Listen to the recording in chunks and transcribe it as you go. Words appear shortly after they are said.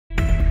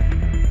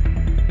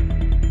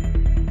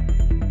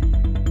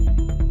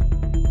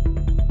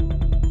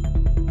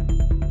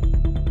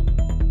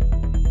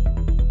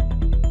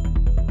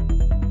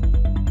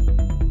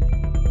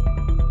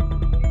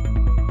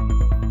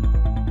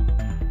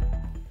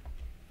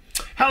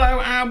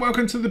Hello and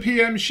welcome to the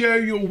PM Show,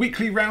 your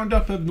weekly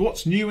roundup of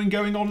what's new and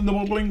going on in the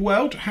modelling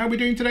world. How are we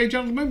doing today,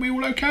 gentlemen? We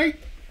all okay?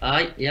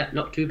 Aye, yeah,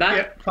 not too bad.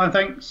 Yeah, fine,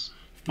 thanks.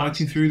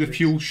 Fighting through the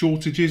fuel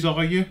shortages,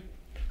 are you?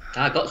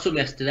 I got some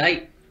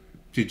yesterday.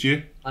 Did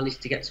you?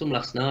 Managed to get some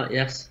last night,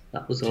 yes.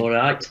 That was all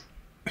right.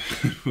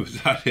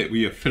 Was that it? Were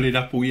you filling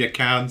up all your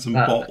cans and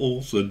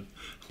bottles and...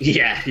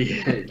 Yeah,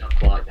 not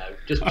quite, no.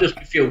 Just the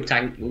fuel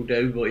tank will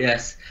do, but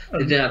yes,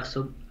 they did have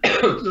some.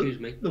 Excuse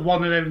me. The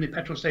one at the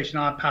petrol station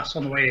I passed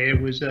on the way here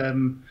was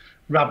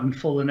rabid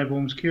full and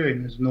everyone was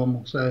queuing as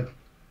normal, so...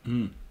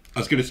 I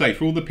was going to say,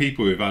 for all the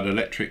people who've had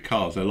electric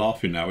cars, they're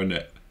laughing now, isn't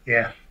it?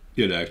 Yeah.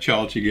 You know,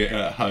 charging it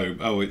at home.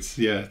 Oh, it's,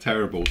 yeah,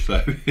 terrible.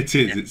 So it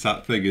is, It's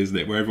that thing, isn't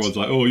it? Where everyone's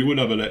like, oh, you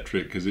wouldn't have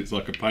electric because it's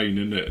like a pain,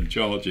 isn't it? And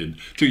charging,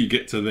 till you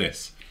get to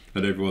this.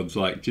 And everyone's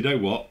like, do you know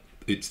what?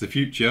 It's the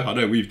future. I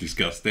know we've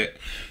discussed it.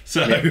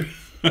 So...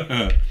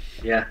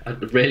 Yeah, I'm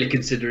really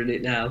considering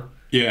it now.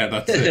 Yeah,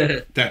 that's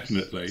it,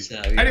 definitely. So,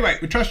 yes. Anyway,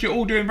 we trust you're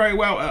all doing very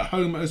well at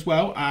home as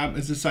well.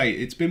 As I say,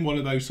 it's been one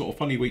of those sort of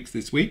funny weeks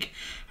this week.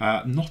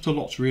 Not a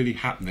lot's really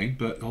happening,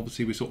 but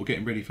obviously we're sort of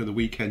getting ready for the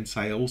weekend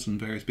sales and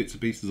various bits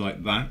and pieces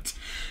like that.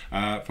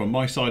 From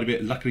my side of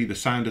it, luckily the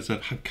Sanders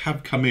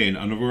have come in,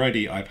 and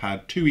already I've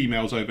had 2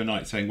 emails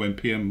overnight saying when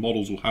PM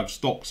Models will have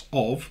stocks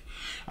of,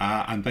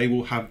 and they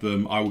will have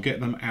them, I will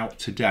get them out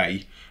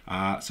today.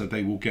 So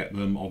they will get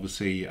them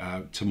obviously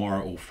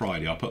tomorrow or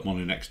Friday. I'll put them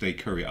on a next day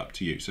courier up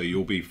to you. So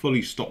you'll be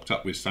fully stocked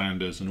up with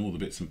Sanders and all the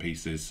bits and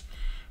pieces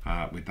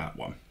with that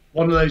one.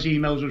 One of those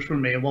emails was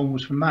from me and one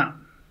was from Matt.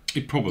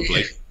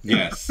 Probably,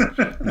 yes.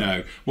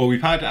 No. Well,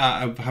 we've had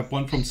I've had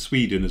one from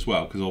Sweden as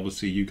well, because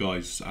obviously you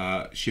guys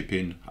ship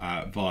in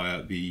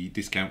via the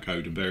discount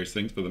code and various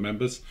things for the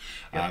members.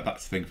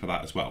 That's the thing for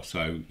that as well.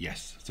 So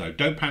yes. So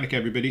don't panic,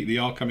 everybody. They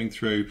are coming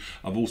through.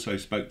 I've also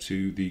spoke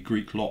to the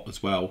Greek lot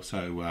as well,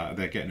 so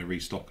they're getting a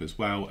restock as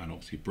well, and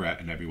obviously Brett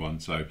and everyone.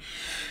 So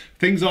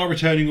things are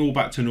returning all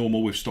back to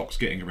normal with stocks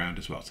getting around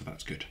as well. So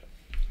that's good.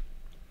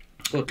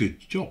 Good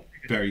job.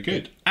 Very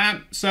good.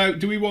 So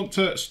do we want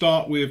to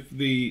start with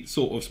the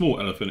sort of small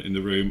elephant in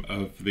the room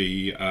of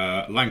the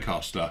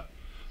Lancaster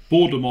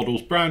border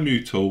models, brand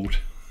new tooled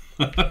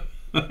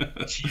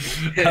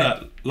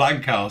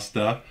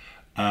Lancaster,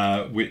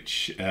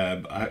 which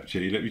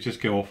actually, let me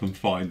just go off and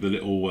find the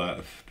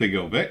little thing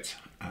of it.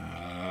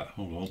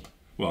 Hold on.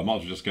 Well, I might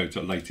as well just go to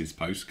the latest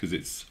post because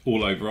it's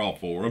all over our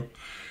forum.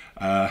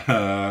 Where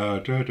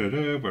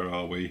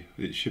are we?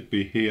 It should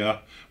be here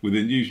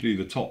within usually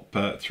the top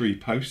 3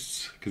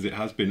 posts because it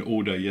has been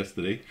all day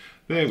yesterday.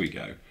 There we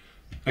go.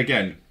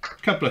 Again, a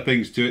couple of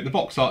things to it. The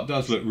box art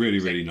does look really,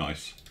 really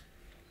nice.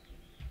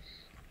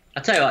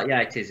 I tell you what,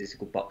 yeah, it is. It's a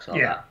good box art.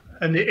 Yeah,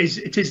 and it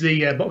is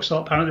the box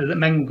art apparently that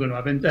Men were going to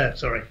have in there.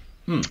 Sorry,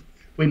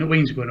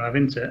 Wings are going to have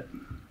into it.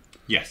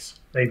 Yes,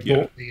 they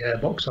bought the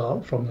box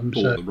art from them.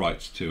 Bought the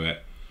rights to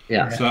it.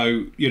 Yeah.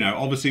 So, you know,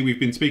 obviously we've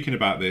been speaking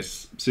about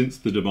this since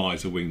the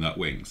demise of Wing That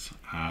Wings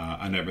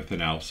and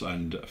everything else.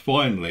 And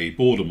finally,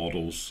 Border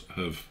Models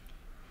have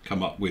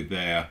come up with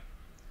their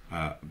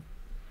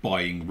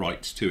buying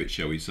rights to it,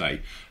 shall we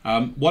say.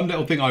 One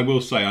little thing I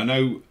will say, I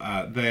know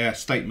their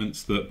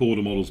statements that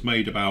Border Models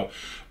made about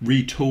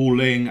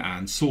retooling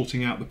and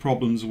sorting out the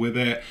problems with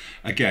it.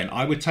 Again,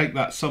 I would take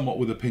that somewhat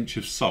with a pinch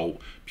of salt,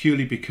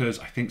 purely because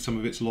I think some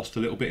of it's lost a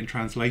little bit in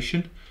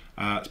translation.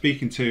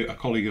 Speaking to a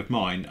colleague of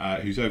mine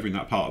who's over in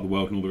that part of the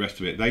world and all the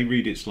rest of it, they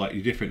read it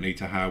slightly differently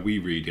to how we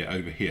read it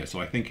over here. So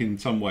I think in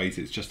some ways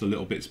it's just a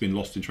little bit's been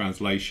lost in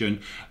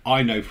translation.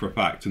 I know for a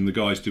fact, and the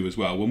guys do as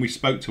well, when we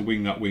spoke to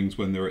Wing That Wings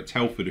when they were at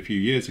Telford a few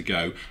years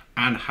ago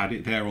and had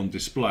it there on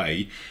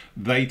display,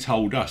 they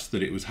told us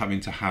that it was having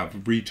to have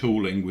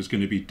retooling was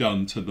going to be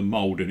done to the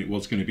mould and it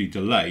was going to be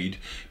delayed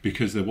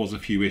because there was a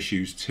few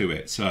issues to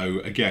it. So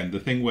again, the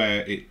thing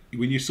where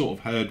when you sort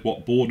of heard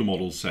what Border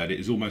Models said, it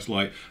is almost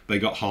like they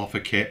got half a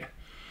kit,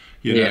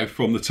 you know,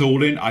 from the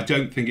tooling. I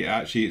don't think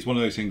it's one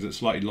of those things that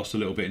slightly lost a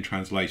little bit in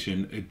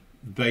translation.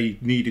 They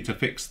needed to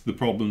fix the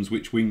problems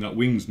which Wing That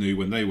Wings knew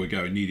when they were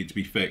going needed to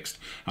be fixed,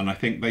 and I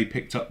think they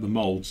picked up the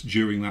moulds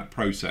during that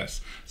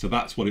process. So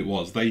that's what it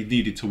was. They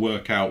needed to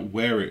work out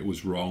where it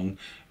was wrong,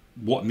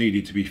 what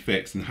needed to be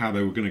fixed, and how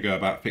they were going to go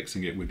about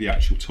fixing it with the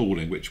actual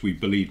tooling, which we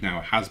believe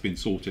now has been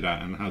sorted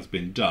out and has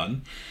been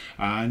done.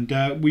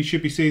 And we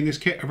should be seeing this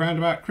kit around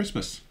about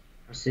Christmas.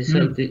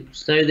 So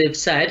they've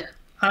said.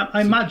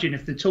 I imagine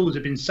if the tools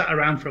have been sat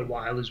around for a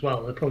while as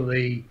well, they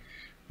probably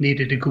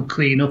needed a good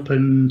clean up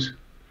and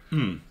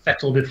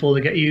settle before they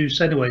get used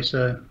anyway.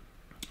 So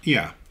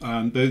yeah,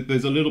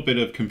 there's a little bit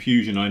of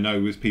confusion I know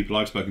with people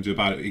I've spoken to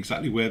about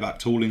exactly where that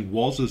tooling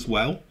was as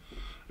well.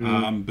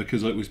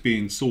 because it was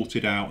being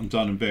sorted out and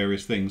done and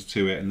various things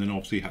to it, and then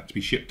obviously had to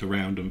be shipped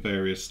around and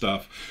various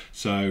stuff.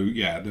 So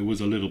yeah, there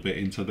was a little bit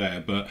into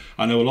there, but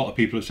I know a lot of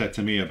people have said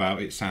to me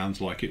about it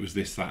sounds like it was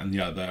this, that and the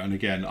other, and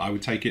again I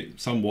would take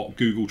it somewhat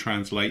Google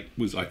Translate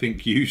was I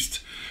think used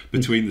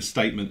between the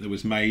statement that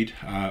was made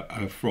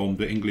from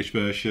the English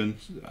version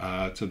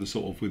to the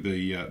sort of with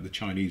the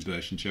Chinese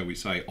version, shall we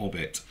say, of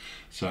it.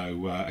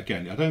 So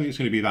again, I don't think it's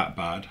going to be that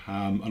bad,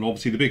 and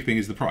obviously the big thing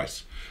is the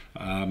price.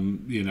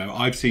 You know,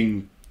 I've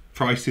seen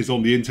prices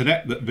on the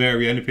internet that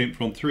vary anything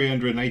from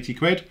 380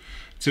 quid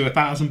to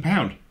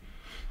 £1,000.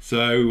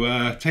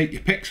 So take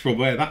your picks from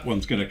where that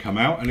one's going to come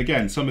out. And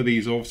again, some of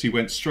these obviously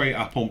went straight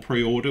up on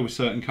pre-order with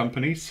certain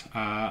companies,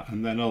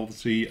 and then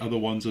obviously other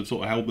ones have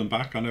sort of held them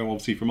back. I know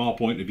obviously from our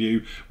point of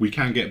view, we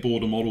can get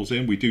border models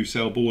in. We do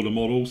sell border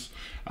models.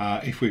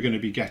 If we're going to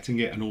be getting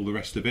it and all the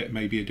rest of it,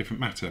 may be a different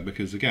matter,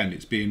 because again,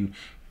 it's been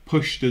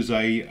pushed as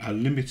a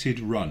limited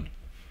run.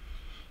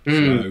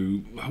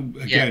 So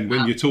again,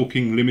 when you're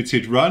talking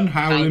limited run,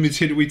 how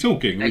limited are we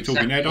talking? Are we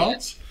talking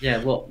adults?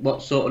 Yeah.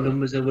 What sort of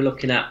numbers are we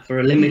looking at for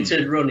a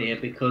limited run here?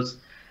 Because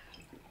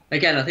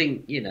again, I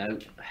think, you know,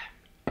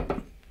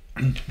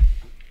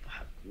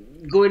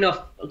 going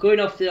off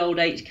the old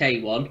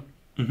HK one,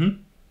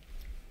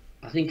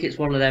 I think it's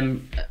one of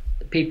them.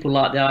 People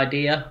like the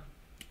idea.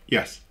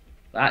 Yes.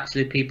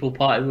 Actually, people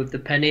parting with the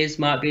pennies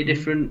might be a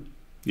different.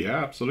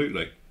 Yeah,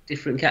 absolutely.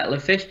 Different kettle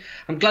of fish.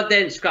 I'm glad they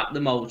didn't scrap the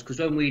moulds, because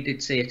when we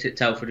did see it at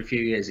Telford a few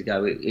years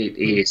ago, it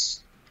is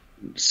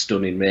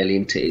stunning, really,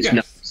 isn't it? It's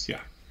nice.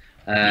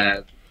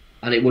 Yeah.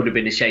 And it would have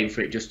been a shame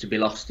for it just to be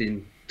lost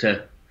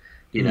into,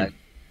 you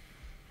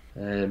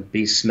know,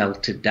 be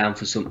smelted down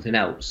for something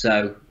else.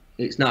 So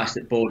it's nice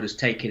that Border's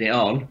taking it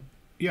on.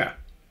 Yeah.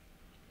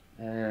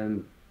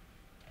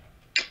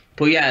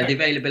 But yeah, the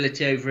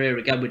availability over here,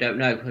 again, we don't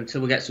know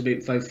until we get some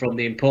info from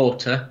the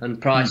importer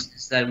and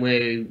prices. Then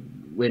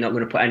we're not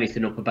going to put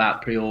anything up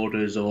about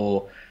pre-orders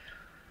or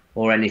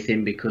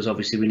anything, because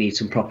obviously we need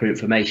some proper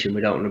information.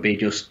 We don't want to be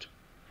just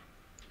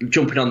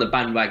jumping on the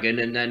bandwagon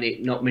and then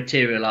it not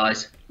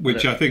materialise.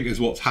 Which I think is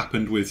what's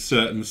happened with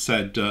certain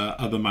said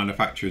other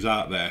manufacturers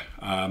out there.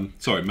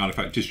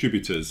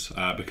 Distributors.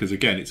 Because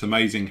again, it's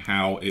amazing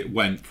how it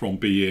went from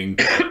being,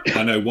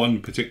 I know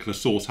one particular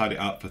source had it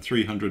up for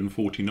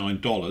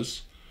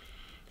 $349.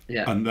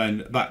 Yeah. And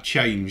then that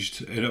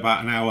changed in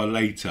about an hour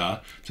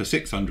later to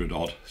 600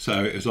 odd.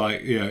 So it was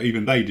like, you know,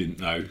 even they didn't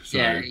know. So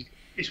yeah.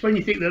 It's when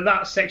you think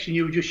that section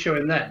you were just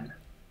showing then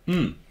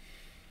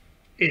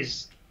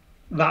is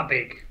that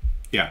big.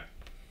 Yeah.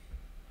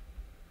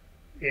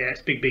 Yeah,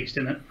 it's a big beast,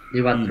 isn't it?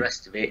 You had the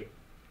rest of it.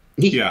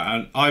 Yeah,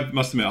 and I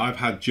must admit, I've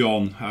had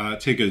John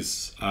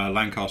Tigger's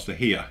Lancaster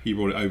here. He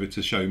brought it over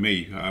to show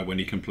me when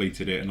he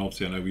completed it, and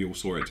obviously I know we all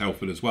saw it at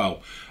Telford as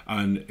well.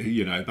 And,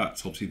 you know,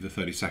 that's obviously the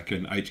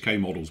 32nd HK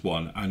Models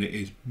one, and it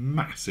is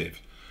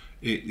massive.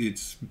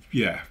 It's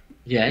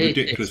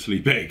ridiculously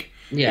big.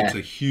 Yeah. It's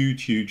a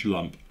huge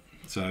lump.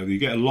 So you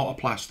get a lot of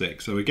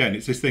plastic. So again,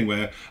 it's this thing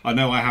where I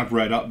know I have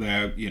read up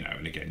there, you know,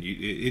 and again,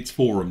 it's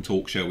forum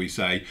talk, shall we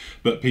say,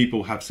 but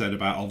people have said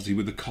about obviously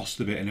with the cost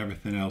of it and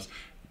everything else,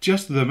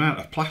 just the amount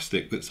of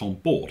plastic that's on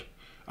board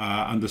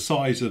and the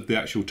size of the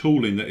actual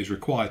tooling that is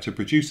required to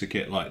produce a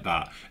kit like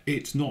that,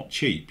 it's not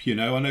cheap. You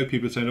know, I know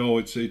people are saying, oh,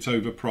 it's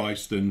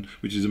overpriced, and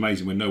which is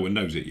amazing when no one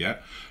knows it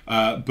yet.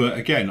 But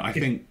again, I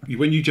think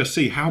when you just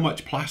see how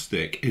much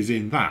plastic is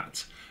in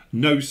that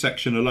nose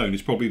section alone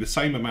is probably the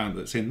same amount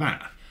that's in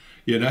that.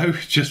 You know,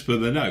 just for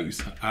the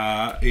nose,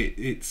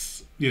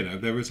 it's, you know,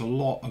 there is a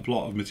lot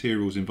of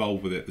materials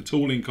involved with it. The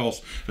tooling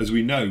costs, as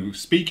we know,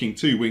 speaking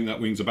to Wing Nut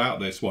Wings about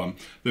this one,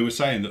 they were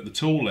saying that the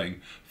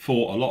tooling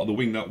for a lot of the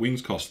Wing Nut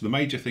Wings costs, the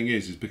major thing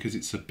is because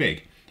it's so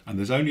big, and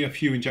there's only a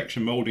few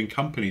injection molding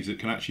companies that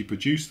can actually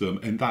produce them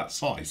in that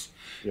size.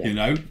 Yeah. You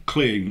know,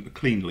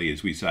 cleanly,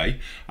 as we say,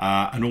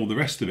 and all the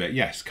rest of it.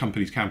 Yes,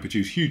 companies can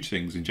produce huge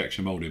things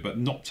injection molded, but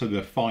not to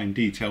the fine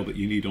detail that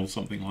you need on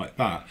something like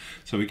that.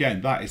 So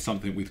again, that is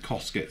something with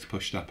costs gets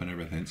pushed up and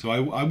everything. So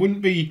I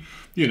wouldn't be,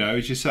 you know,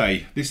 as you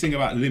say, this thing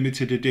about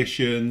limited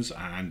editions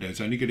and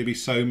there's only going to be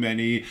so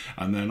many.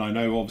 And then I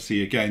know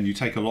obviously again, you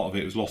take a lot of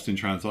it was lost in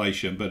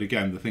translation, but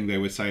again, the thing they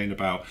were saying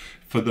about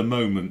for the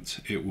moment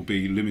it will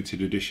be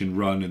limited edition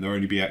run and there'll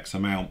only be X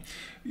amount.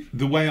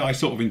 The way I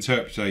sort of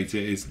interpret it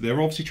is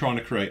they're obviously trying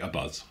to create a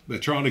buzz. They're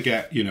trying to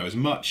get, you know, as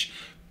much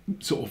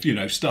sort of, you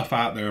know, stuff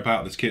out there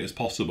about this kit as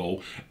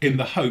possible in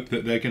the hope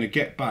that they're going to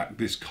get back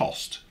this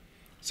cost.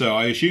 So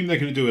I assume they're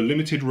going to do a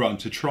limited run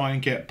to try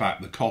and get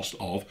back the cost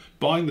of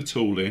buying the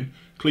tooling,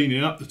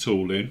 cleaning up the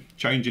tooling,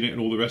 changing it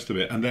and all the rest of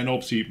it, and then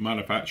obviously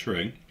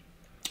manufacturing,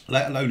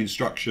 let alone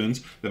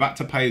instructions. They've had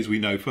to pay, as we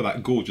know, for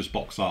that gorgeous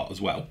box art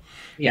as well.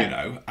 Yeah. You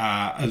know,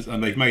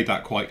 and they've made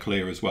that quite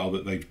clear as well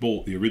that they've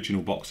bought the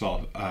original box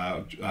art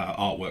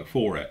artwork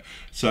for it.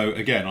 So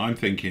again, I'm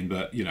thinking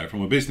that, you know,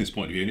 from a business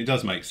point of view, and it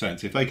does make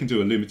sense, if they can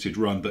do a limited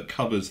run that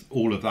covers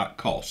all of that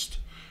cost,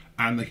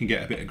 and they can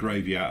get a bit of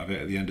gravy out of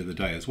it at the end of the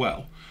day as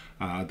well,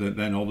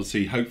 then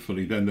obviously,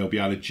 hopefully, then they'll be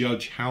able to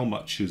judge how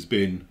much has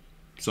been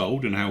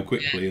sold and how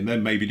quickly, and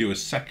then maybe do a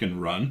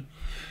second run,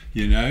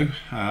 you know.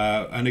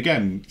 And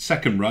again,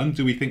 second run,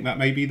 do we think that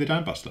may be the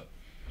Dambuster?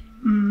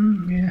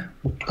 Yeah,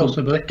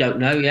 possibly. Don't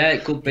know. Yeah,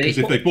 it could be. Because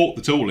if they bought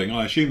the tooling,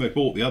 I assume they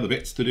bought the other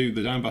bits to do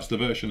the Dambuster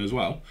version as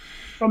well.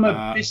 From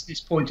a business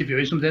point of view,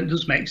 it's something that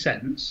does make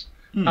sense.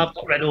 I've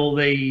not read all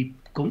the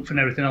gumph and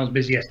everything. I was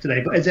busy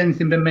yesterday, but has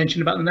anything been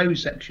mentioned about the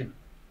nose section?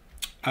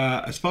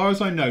 As far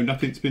as I know,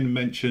 nothing's been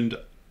mentioned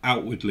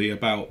outwardly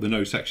about the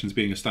nose sections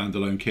being a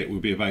standalone kit will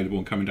be available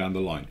and coming down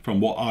the line, from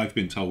what I've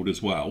been told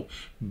as well.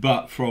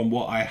 But from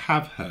what I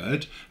have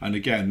heard, and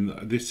again,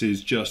 this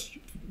is just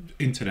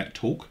internet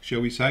talk,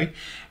 shall we say,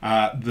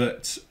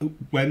 that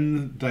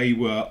when they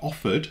were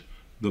offered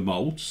the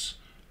molds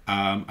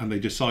and they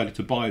decided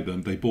to buy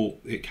them,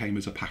 it came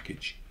as a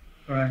package.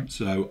 Right.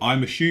 So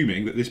I'm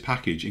assuming that this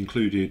package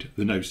included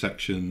the nose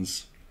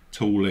sections,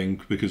 tooling,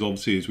 because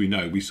obviously, as we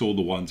know, we saw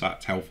the ones at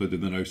Telford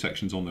and the nose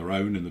sections on their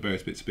own and the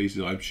various bits and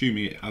pieces. I'm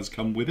assuming it has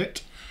come with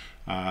it.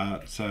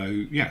 So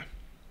yeah,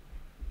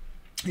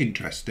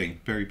 interesting,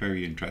 very,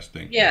 very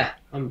interesting. Yeah,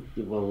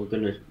 well,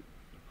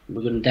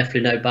 we're gonna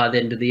definitely know by the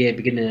end of the year,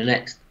 beginning of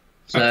next.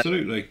 So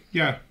absolutely,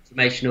 yeah.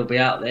 Information will be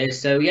out there.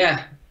 So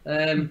yeah,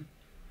 I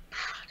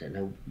don't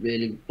know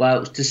really what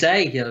else to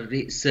say. You know,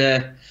 it's.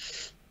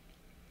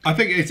 I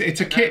think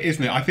it's a kit,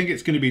 isn't it? I think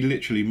it's going to be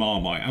literally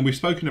Marmite, and we've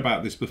spoken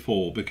about this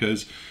before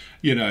because,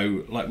 you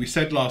know, like we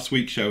said last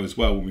week's show as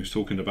well when we were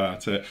talking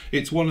about it,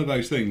 it's one of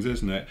those things,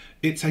 isn't it?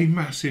 It's a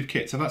massive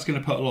kit, so that's going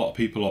to put a lot of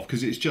people off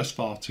because it's just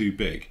far too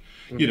big.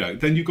 You know,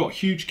 then you've got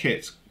huge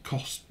kits,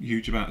 cost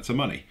huge amounts of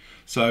money,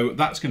 so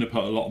that's going to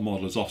put a lot of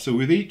modelers off. So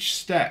with each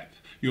step,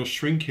 you're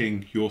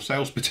shrinking your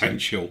sales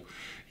potential,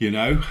 you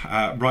know,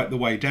 right the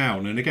way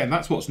down. And again,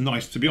 that's what's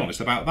nice, to be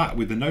honest, about that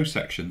with the nose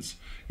sections.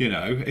 You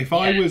know, if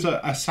I was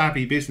a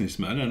savvy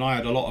businessman and I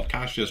had a lot of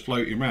cash just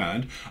floating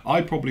around,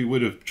 I probably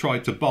would have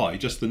tried to buy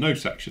just the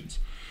nose sections,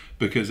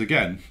 because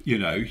again, you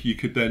know, you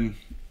could then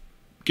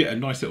get a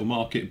nice little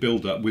market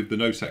build up with the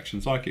nose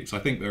section psychics. I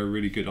think they're a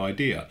really good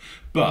idea,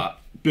 but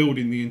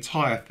building the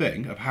entire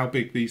thing of how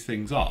big these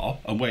things are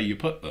and where you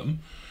put them,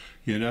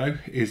 you know,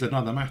 is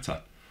another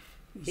matter.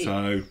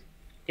 So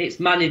it's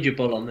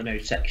manageable on the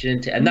nose section,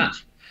 isn't it? And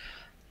that's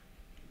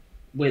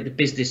with the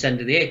business end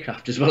of the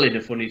aircraft as well, in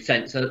a funny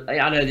sense. So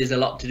I know there's a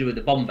lot to do with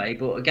the Bombay,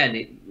 but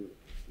again,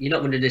 you're not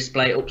going to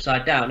display it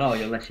upside down, are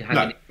you, unless you're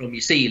hanging it from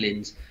your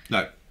ceilings?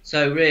 No.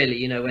 So really,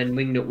 you know, when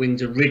Wingnut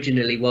Wings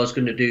originally was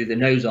going to do the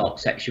nose arc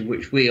section,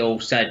 which we all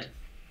said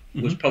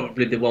was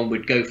probably the one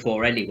we'd go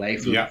for anyway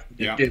if we were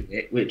to do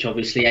it, which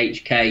obviously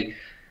HK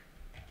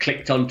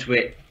clicked onto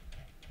it.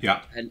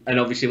 Yeah. And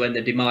obviously when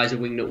the demise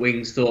of Wingnut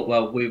Wings thought,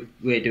 well,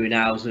 we're doing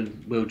ours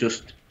and we'll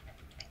just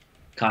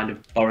kind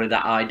of borrow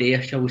that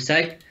idea, shall we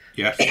say?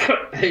 Yes.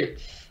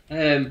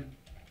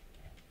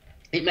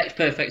 It makes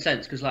perfect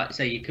sense because, like I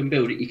say, you can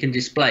build it, you can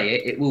display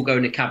it, it will go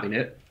in a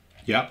cabinet.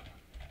 Yeah.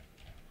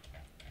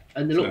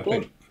 And they look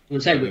good.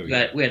 We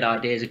had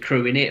ideas of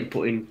crewing it and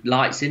putting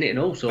lights in it and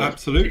all sorts.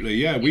 Absolutely,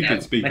 yeah. We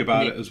did speak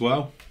about it as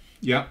well.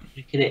 Yeah.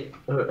 Making it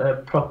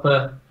a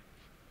proper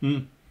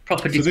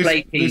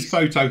display piece. This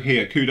photo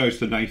here, kudos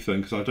to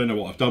Nathan, because I don't know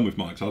what I've done with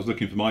mine, because I was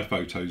looking for my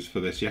photos for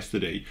this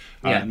yesterday.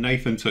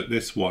 Nathan took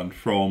this one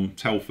from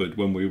Telford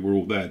when we were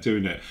all there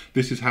doing it.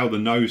 This is how the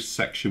nose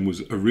section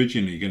was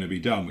originally going to be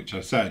done, which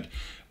I said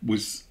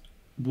was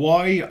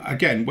why,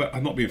 again, well,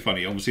 I'm not being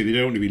funny, obviously they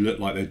don't want to be look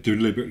like they're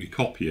deliberately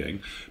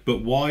copying,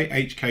 but why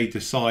HK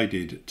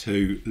decided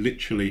to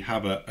literally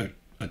have a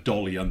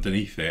dolly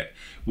underneath it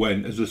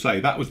when, as I say,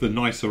 that was the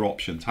nicer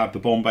option, to have the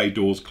Bombay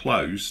doors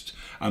closed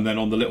and then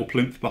on the little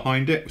plinth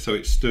behind it, so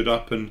it stood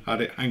up and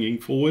had it hanging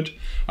forward.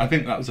 I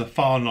think that was a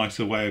far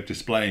nicer way of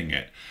displaying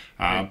it.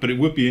 But it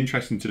would be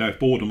interesting to know if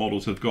border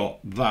models have got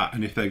that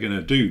and if they're going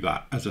to do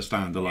that as a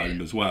standalone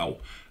as well.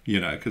 You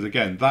know, because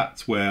again,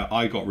 that's where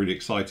I got really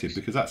excited,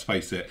 because let's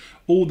face it,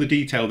 all the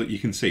detail that you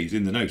can see is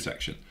in the nose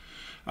section.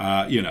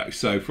 You know,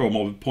 so from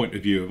a point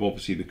of view of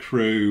obviously the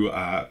crew,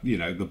 you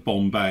know, the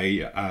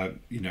Bombay,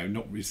 you know,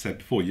 not really said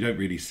before, you don't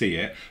really see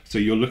it. So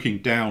you're looking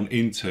down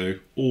into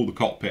all the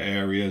cockpit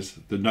areas,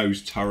 the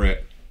nose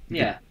turret,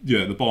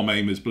 the bomb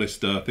aimer's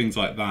blister, things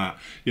like that.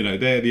 You know,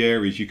 they're the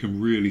areas you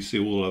can really see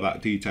all of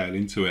that detail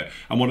into it.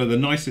 And one of the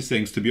nicest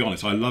things, to be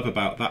honest, I love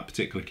about that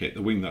particular kit,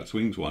 the Wingnuts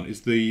Wings one,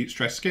 is the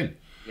stress skin.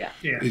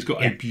 It's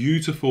got a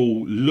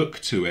beautiful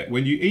look to it.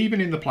 When you,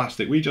 even in the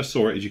plastic, we just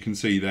saw it, as you can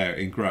see there,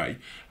 in grey,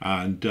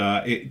 and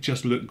it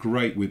just looked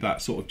great with that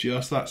sort of,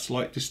 just that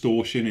slight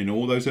distortion in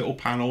all those little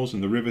panels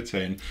and the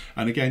riveting.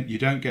 And again, you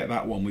don't get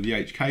that one with the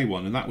HK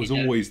one, and that was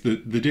always the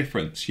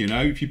difference. You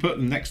know, if you put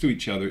them next to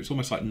each other, it's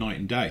almost like night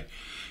and day.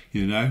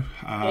 You know.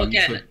 Well,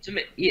 again,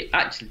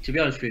 actually, to be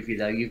honest with you,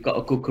 though, you've got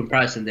a good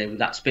comparison there with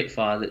that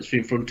Spitfire that's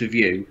in front of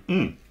you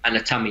and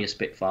a Tamiya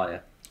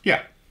Spitfire.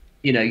 Yeah.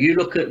 You know, you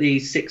look at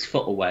these 6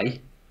 foot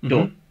away,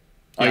 done.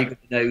 Oh, you got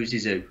the nose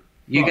is who.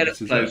 You get up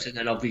close, and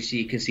then obviously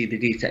you can see the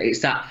detail.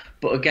 It's that,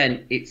 but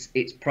again, it's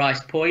price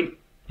point.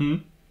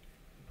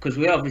 Because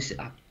we obviously,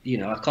 you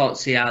know, I can't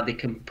see how they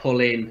can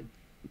pull in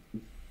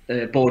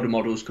border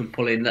models can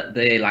pull in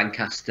the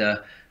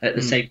Lancaster at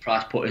the same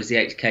price point as the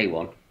HK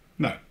one.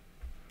 No.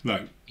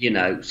 You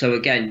know, so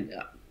again,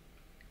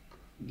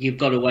 you've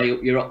got to weigh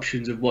up your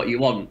options of what you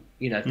want.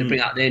 You know, if they bring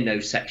out their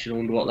nose section, I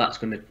wonder what that's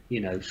going to, you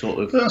know, sort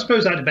of. Well, I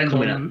suppose that depends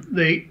on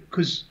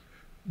because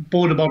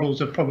border models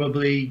have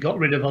probably got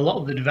rid of a lot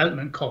of the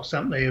development costs,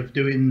 haven't they, of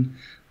doing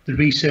the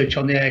research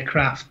on the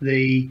aircraft,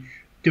 doing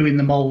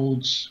the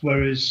moulds,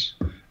 whereas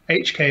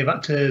HK have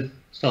had to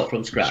start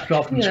from scratch.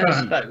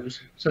 I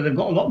suppose. So they've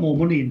got a lot more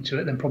money into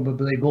it than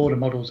probably border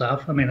models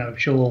have. I mean, I'm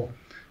sure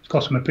it's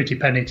cost them a pretty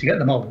penny to get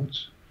the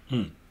moulds.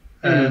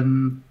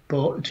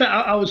 But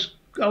I was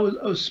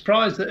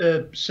surprised that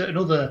a certain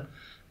other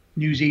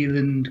New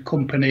Zealand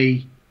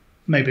company,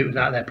 maybe it was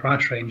out of their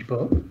price range,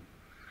 but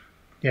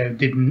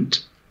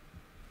didn't.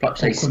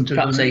 Perhaps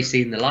they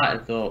seen the light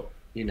and thought,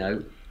 you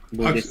know.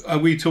 Are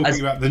we talking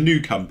about the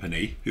new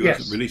company who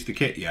hasn't released a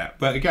kit yet?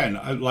 But again,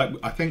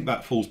 I think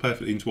that falls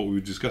perfectly into what we were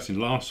discussing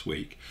last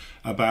week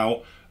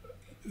about,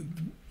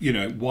 you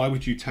know, why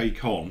would you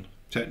take on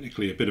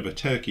technically a bit of a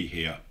turkey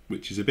here,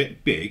 which is a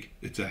bit big.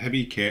 It's a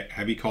heavy kit,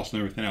 heavy cost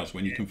and everything else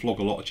when you can flog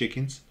a lot of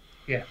chickens.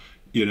 Yeah.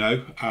 You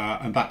know,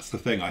 and that's the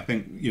thing. I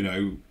think, you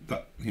know,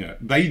 that, you know,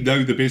 they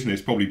know the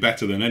business probably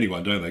better than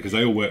anyone, don't they? Because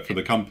they all work for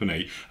the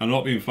company. And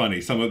not being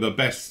funny, some of the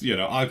best, you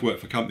know, I've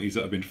worked for companies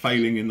that have been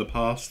failing in the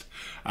past,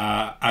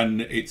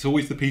 and it's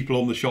always the people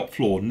on the shop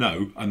floor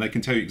know, and they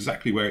can tell you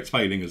exactly where it's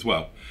failing as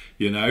well.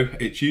 You know,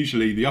 it's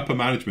usually the upper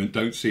management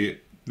don't see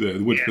it, the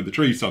wood for the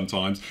trees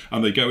sometimes,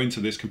 and they go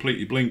into this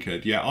completely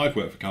blinkered. Yeah, I've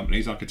worked for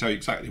companies, I can tell you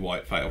exactly why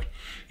it failed,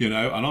 you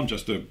know, and I'm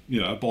just a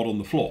bod on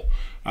the floor.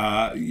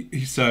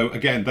 So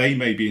again, they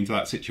may be into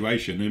that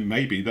situation, and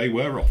maybe they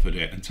were offered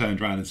it and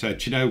turned around and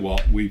said, you know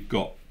what, we've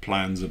got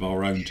plans of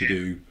our own to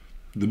do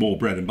the more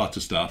bread and butter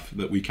stuff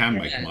that we can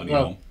make money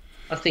on.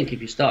 I think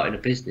if you're starting a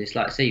business,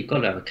 like I say, you've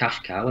got to have a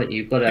cash cow, haven't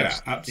you? You've got to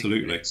have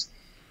absolutely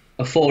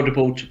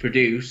affordable to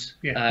produce,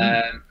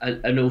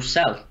 and all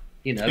sell.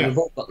 You know, we've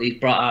all got these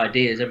bright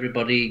ideas.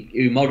 Everybody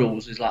who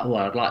models is like, well,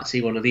 I'd like to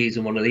see one of these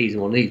and one of these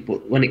and one of these.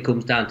 But when it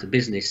comes down to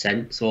business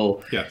sense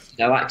or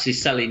actually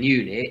selling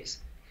units,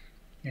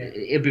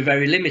 it'll be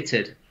very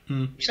limited.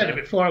 You said it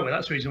before, haven't we?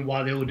 That's the reason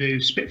why they all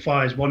do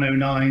Spitfires,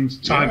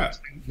 109s, Tigers,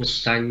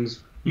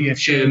 Mustangs,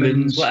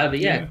 Shermans, whatever.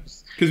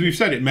 Because we've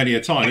said it many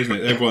a time, isn't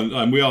it? Everyone,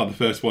 and we are the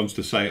first ones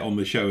to say it on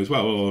the show as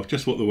well. Oh,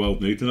 just what the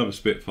world needs, another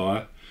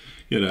Spitfire.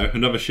 You know,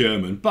 another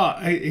Sherman, but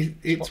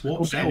it's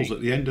what sells at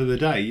the end of the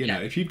day. You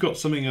know, if you've got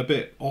something a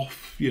bit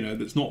off, you know,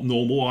 that's not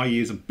normal, i.e.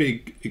 is a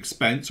big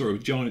expense or a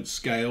giant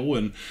scale,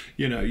 and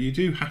you know, you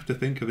do have to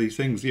think of these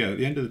things. You know, at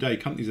the end of the day,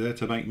 companies are there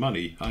to make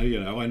money. I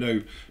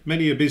know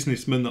many a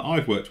businessman that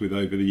I've worked with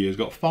over the years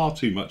got far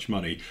too much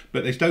money,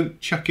 but they don't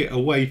chuck it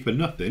away for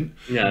nothing.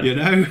 Yeah. You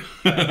know,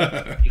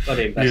 you've got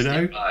to invest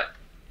it right.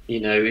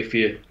 You know,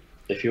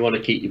 if you want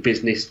to keep your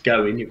business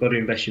going, you've got to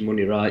invest your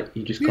money right.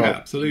 You just can't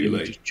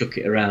absolutely just chuck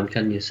it around,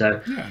 can you? So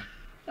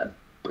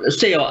let's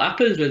see what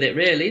happens with it,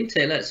 really, isn't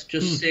it? Let's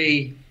just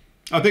see.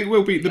 I think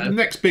we'll be the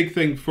next big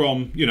thing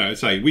from, you know,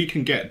 say we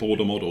can get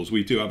border models.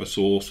 We do have a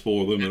source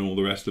for them and all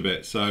the rest of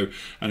it. So,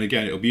 and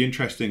again, it'll be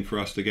interesting for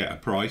us to get a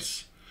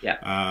price.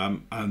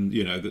 And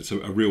you know, that's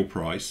a real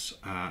price,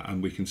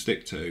 and we can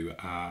stick to,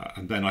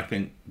 and then I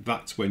think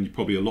that's when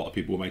probably a lot of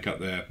people will make up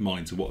their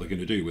minds of what they're going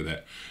to do with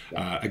it.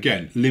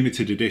 Again,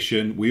 limited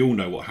edition, we all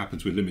know what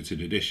happens with limited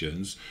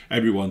editions.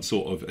 Everyone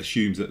sort of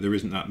assumes that there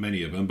isn't that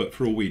many of them, but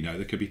for all we know,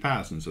 there could be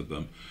thousands of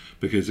them,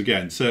 because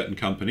again, certain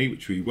company,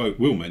 which we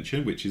will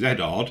mention, which is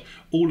Edard,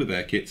 all of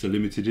their kits are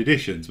limited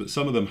editions, but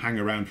some of them hang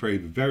around for a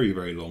very,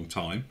 very long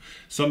time.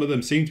 Some of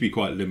them seem to be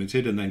quite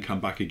limited and then come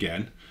back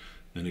again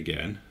and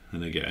again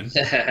and again.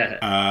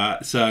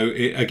 So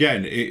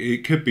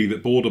it could be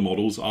that border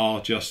models are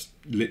just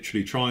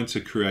literally trying to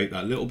create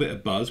that little bit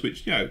of buzz,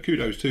 which, you know,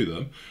 kudos to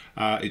them.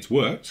 It's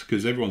worked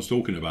because everyone's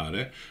talking about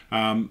it,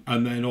 and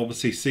then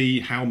obviously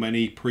see how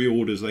many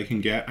pre-orders they can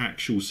get,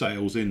 actual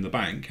sales in the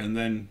bank, and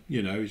then,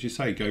 you know, as you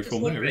say, go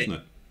from there, isn't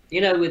it?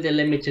 You know, with the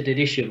limited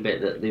edition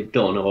bit that they've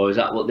done, or is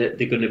that what they're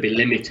going to be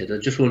limited?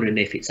 I'm just wondering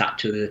if it's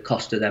actually the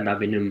cost of them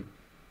having them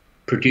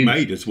produced,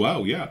 made as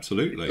well. Yeah,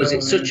 absolutely, because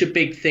it's such a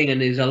big thing and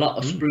there's a lot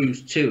of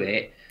sprues to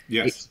it.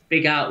 It's a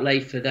big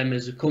outlay for them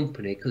as a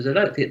company, because I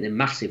don't think they're a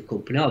massive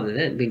company, are they?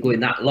 They haven't been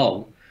going that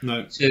long.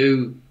 No.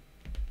 To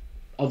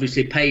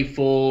obviously pay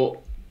for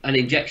an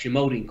injection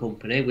molding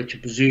company, which I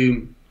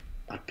presume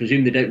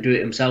they don't do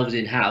it themselves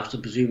in house. I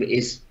presume it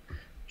is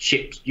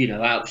shipped, you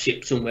know,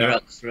 shipped somewhere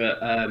else for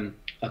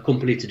a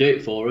company to do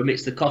it for them.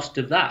 It's the cost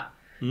of that.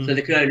 So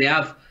they can only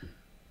have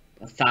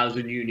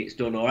 1,000 units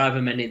done, or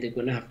however many they're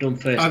going to have done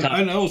first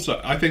time. And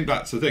also, I think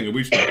that's the thing, and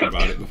we've spoken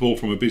about it before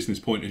from a business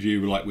point of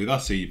view, like with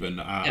us even,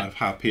 of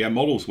how PM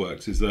Models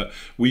works, is that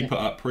we put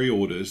up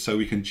pre-orders so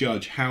we can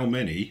judge how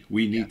many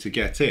we need to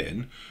get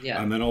in,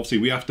 and then obviously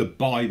we have to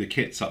buy the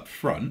kits up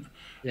front,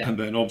 and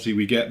then obviously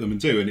we get them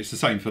and do, and it's the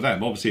same for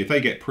them. Obviously, if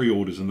they get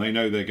pre-orders and they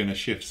know they're going to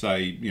shift,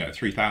 say, you know,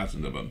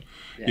 3,000 of them,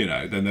 you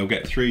know, then they'll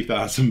get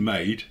 3,000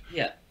 made.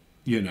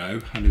 you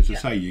know, and as I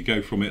say, you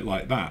go from it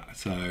like that.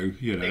 So,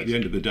 you know, at the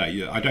end of the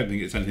day, I don't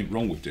think it's anything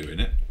wrong with doing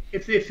it.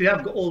 If they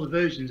have got all the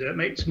versions, it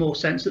makes more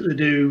sense that they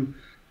do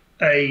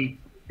a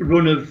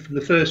run of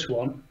the first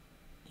one,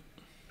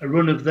 a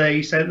run of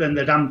then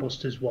the Dam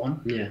Busters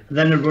one, and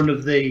then a run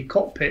of the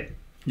cockpit.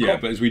 Yeah,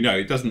 but as we know,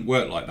 it doesn't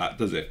work like that,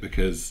 does it?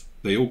 Because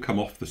they all come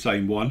off the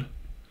same one.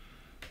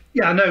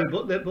 Yeah, I know,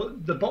 but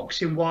the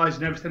boxing wise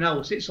and everything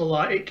else, it's all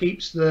like it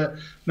keeps the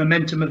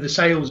momentum of the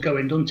sales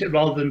going, doesn't it?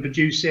 Rather than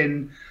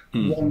producing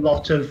one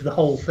lot of the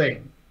whole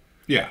thing.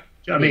 Yeah.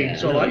 Do you know what I mean?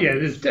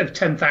 So there's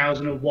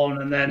 10,000 of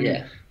one, and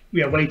then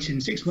waiting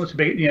 6 months to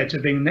bring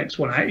the next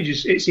one out.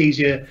 It's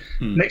easier.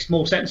 Makes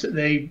more sense that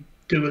they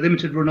do a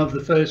limited run of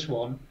the first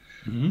one,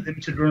 a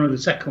limited run of the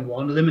second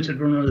one, a limited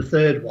run of the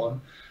third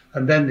one,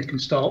 and then they can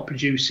start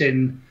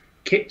producing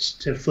kits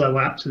to flow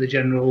out to the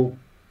general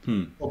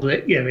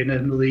public, in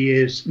another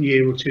year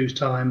or two's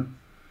time.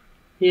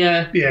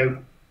 Yeah, I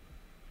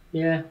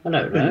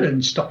know, right?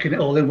 And stocking it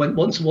all in.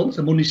 Once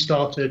the money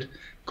started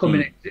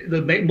coming in,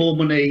 they'll make more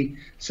money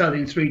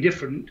selling 3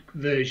 different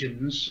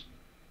versions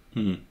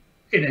in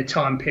a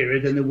time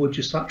period than they would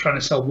just like trying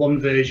to sell one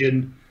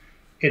version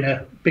in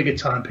a bigger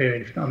time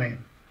period, if you know what I mean.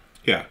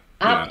 Yeah.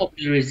 How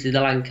popular is the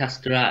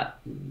Lancaster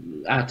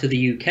out of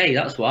the UK?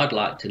 That's what I'd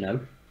like to know.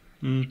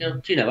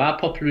 Do you know how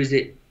popular is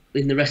it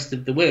in the rest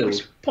of the world?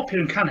 It's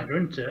popular in Canada,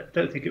 isn't it? I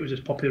don't think it was as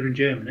popular in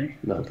Germany.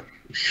 No,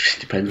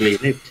 depends where you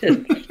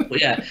live.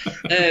 But yeah.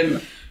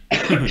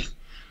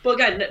 But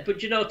again,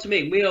 but you know what I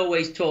mean? We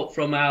always talk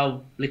from our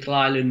little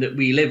island that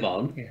we live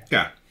on.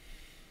 Yeah.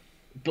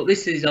 But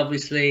this is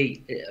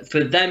obviously,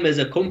 for them as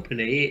a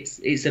company,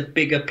 it's a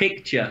bigger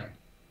picture.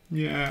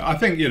 Yeah, I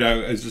think,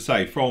 as I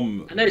say,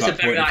 from I know it's that a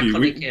very point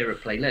of view, iconic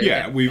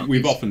aeroplane.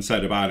 We've often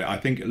said about it. I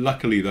think,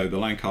 luckily, though, the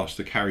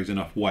Lancaster carries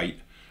enough weight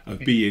of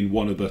being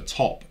one of the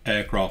top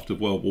aircraft of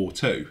World War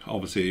II.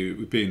 Obviously,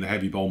 being the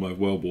heavy bomber of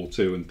World War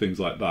II and things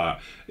like that,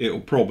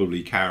 it'll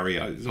probably carry.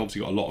 It's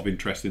obviously got a lot of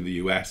interest in the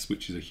US,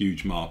 which is a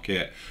huge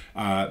market.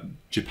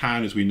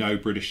 Japan, as we know,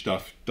 British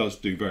stuff does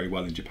do very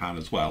well in Japan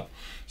as well.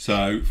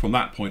 So from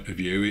that point of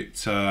view,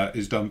 it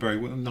is done very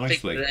well,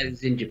 nicely. I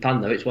think in Japan,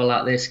 though, it's well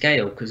out their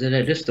scale because they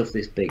don't do stuff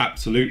this big.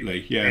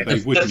 Absolutely, yeah. They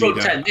would need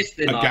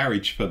a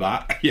garage for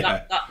that.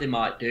 Yeah, that they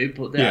might do,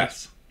 but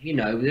yes,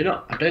 they're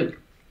not.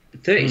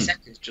 30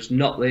 seconds just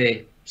not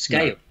their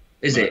scale,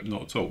 is it?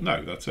 Not at all.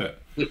 No, that's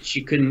it. Which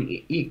you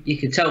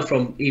can tell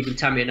from even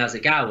Tamiya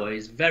Nasugawa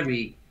is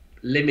very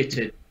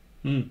limited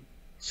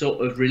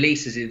sort of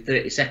releases in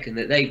 30 seconds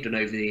that they've done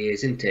over the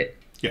years, isn't it?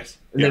 Yes.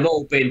 And they've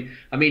all been.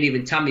 I mean,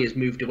 even Tamiya's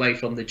moved away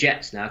from the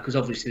jets now because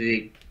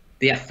obviously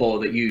the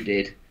F4 that you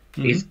did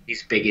is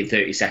big in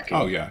 30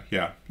 seconds. Oh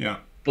yeah.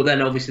 But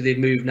then obviously they've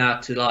moved now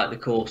to like the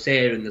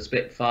Corsair and the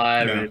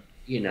Spitfire and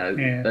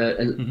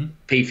and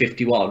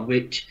P-51,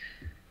 which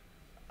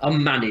are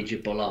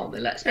manageable, aren't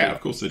they?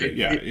 Of course they do.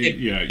 Yeah,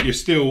 you're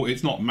still.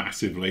 It's not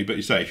massively, but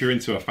you say if you're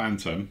into a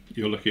Phantom,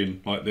 you're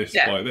looking like this,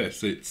 like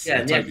this. It's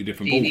a totally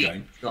different ball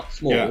game. It's not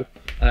small. Yeah.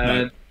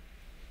 No.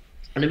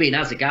 And I mean,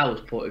 as a Gawa's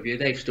point of view,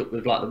 they've stuck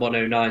with like the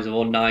 109s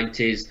or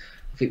 190s.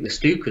 I think the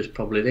Stuka's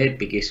probably their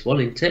biggest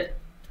one, isn't it?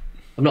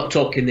 I'm not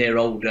talking their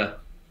older.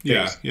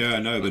 Yeah,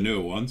 no, the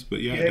newer ones,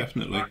 but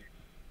definitely.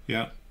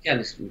 Yeah. Yeah,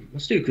 the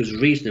Stuka's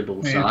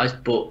reasonable size,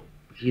 but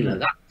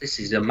this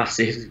is a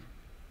massive.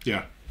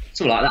 Yeah.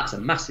 Something like that's a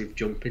massive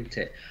jump, isn't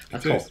it?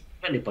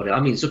 Anybody. I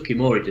mean,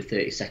 Tsukimori did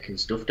 30-second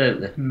stuff, don't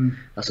they?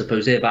 I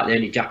suppose they're about the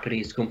only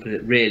Japanese company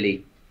that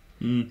really.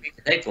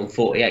 They've gone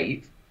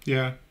 48.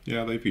 Yeah,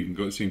 they've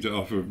even seemed to,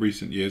 over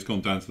recent years,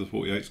 gone down to the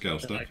 48 scale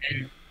stuff.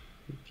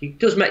 It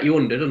does make you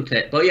wonder, doesn't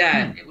it? But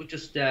yeah, it was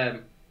just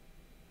an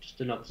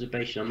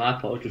observation on my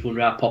part. I just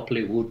wonder how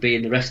popular it would be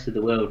in the rest of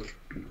the world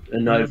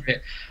and over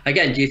it.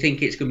 Again, do you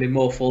think it's going to be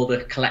more for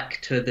the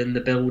collector than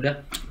the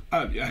builder?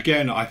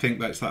 Again, I think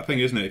that's that thing,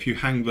 isn't it? If you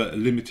hang the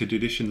limited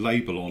edition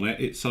label on it,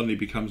 it suddenly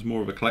becomes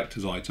more of a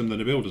collector's item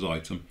than a builder's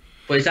item.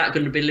 But is that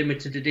going to be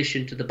limited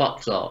edition to the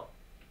box art?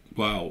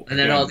 Well, and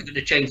then are they going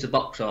to change the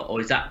box art, or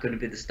is that going to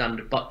be the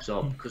standard box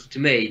art? Because to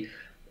me,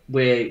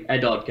 where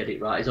Edard get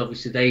it right is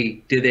obviously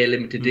they do their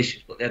limited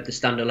editions, but they have the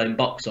standalone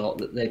box art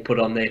that they put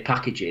on their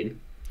packaging.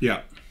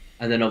 Yeah.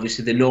 And then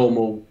obviously the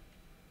normal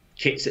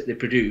kits that they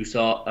produce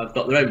have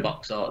got their own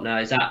box art. Now,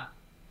 is that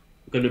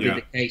going to be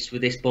the case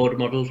with this Border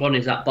Models one?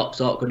 Is that box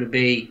art going to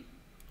be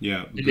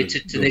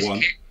limited to this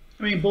kit?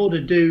 I mean,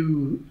 Border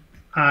do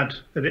add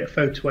a bit of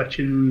photo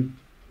etching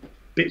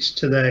bits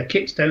to their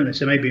kits, don't they?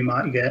 So maybe you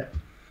might get.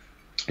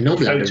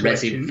 Normally have a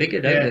resin figure,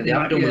 don't they? They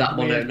have done with that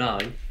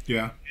 109.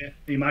 Yeah.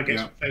 You might get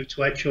some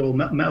photo etch or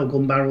metal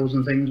gun barrels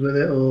and things with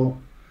it, or.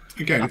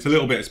 Again, it's a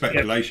little bit of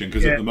speculation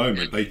because at the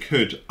moment they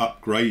could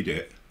upgrade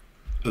it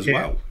as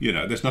well.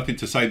 There's nothing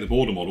to say that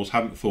Border Models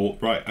haven't thought,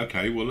 right,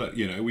 okay, well, look,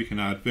 we can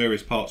add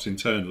various parts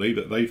internally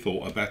that they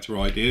thought are better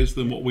ideas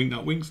than what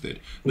Wingnut Wings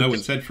did. No one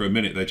said for a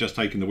minute they're just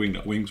taking the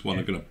Wingnut Wings one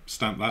and going to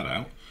stamp that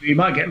out. You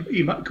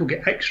could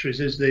get extras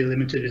as the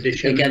limited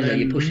edition. Again,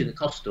 you're pushing the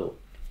cost up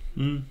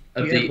of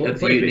the unit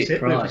price.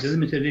 If it's a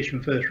limited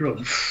edition first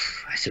run.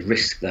 It's a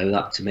risk, though,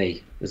 that to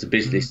me, as a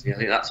business. I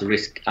think that's a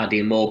risk,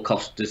 adding more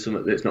cost to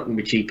something that's not going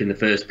to be cheap in the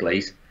first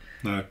place.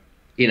 No.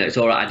 You know, it's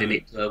all right adding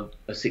it to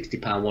a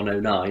 £60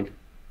 109.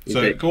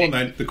 So go on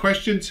then. The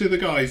question to the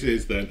guys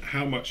is then,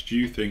 how much do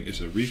you think is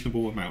a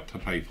reasonable amount to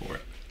pay for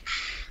it?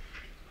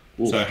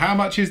 Oof. So how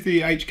much is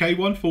the HK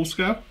one full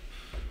scale?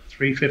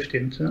 350,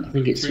 isn't it? I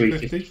think it's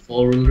 350,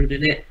 400,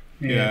 isn't it?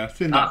 Yeah, it's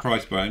in that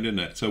price band, isn't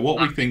it? So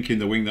what are we thinking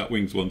the Wing That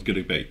Wings one's going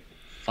to be?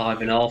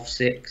 5.5,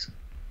 6.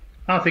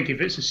 I think if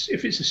it's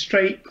a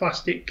straight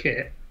plastic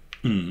kit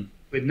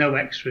with no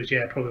extras,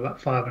 yeah, probably about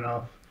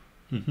 5.5.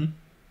 Mm-hmm.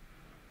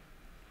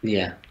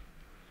 Yeah.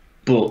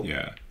 But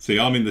yeah, see,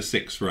 I'm in the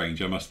 6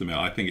 range. I must admit,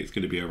 I think it's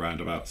going to be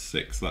around about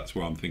 6. That's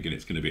where I'm thinking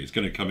it's going to be. It's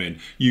going to come in.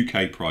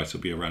 UK price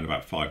will be around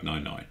about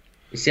 599.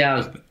 You see,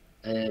 I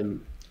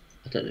don't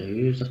know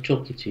who was I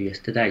talking to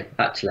yesterday.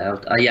 Actually,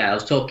 I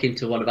was talking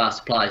to one of our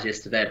suppliers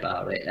yesterday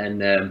about it,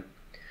 and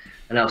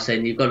I was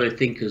saying you've got to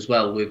think as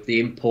well with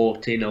the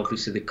importing,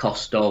 obviously the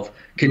cost of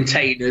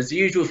containers. The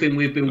usual thing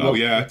we've been. Oh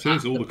yeah, it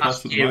is all the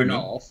cost at the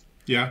moment.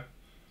 Yeah,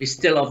 it's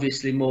still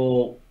obviously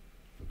more.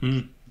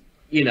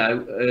 You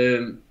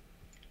know.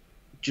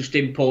 Just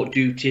import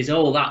duties,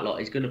 all that lot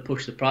is going to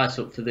push the price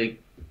up for the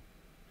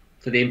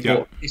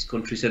import in this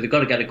country. So they've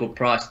got to get a good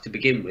price to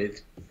begin with.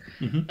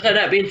 I don't know.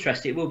 It'll be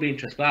interesting. It will be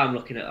interesting. But I'm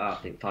looking at I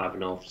think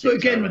 5.5. 6, but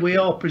again, we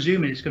are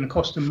presuming it's going to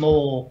cost them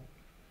more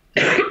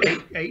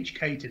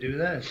HK to do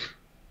theirs.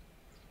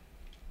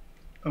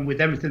 And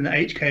with everything that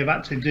HK have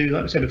had to do,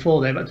 like I said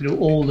before, they've had to do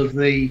all of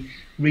the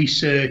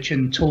research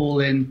and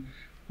tooling,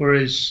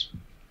 whereas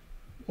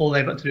all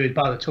they've had to do is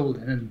buy the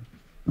tooling and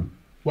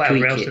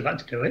whatever else they've had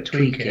to do it,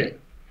 tweak it.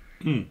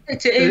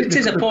 It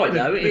is a point,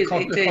 though. The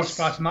cost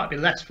price might be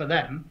less for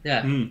them,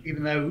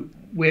 even though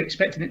we're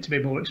expecting it to be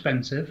more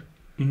expensive.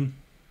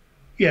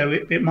 Yeah,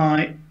 it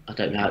might. I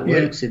don't know how it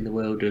works in the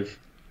world of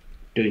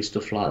doing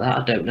stuff like that.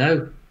 I don't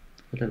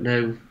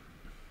know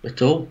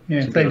at all. Yeah,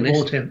 if they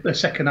bought a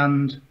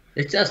second-hand.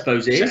 I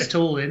suppose it is. Set of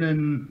tooling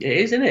and. It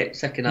is, isn't it?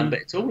 Second-hand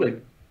bit of tooling.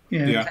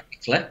 Yeah.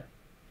 Technically.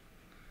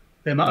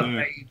 They might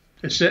have paid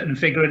a certain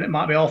figure, and it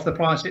might be half the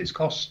price it's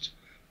cost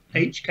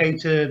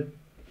HK to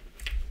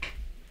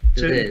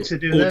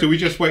do or do we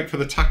just wait for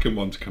the Tacken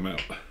one to come out?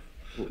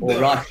 Or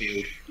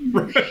Riffield.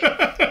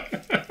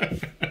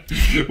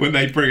 When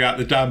they bring out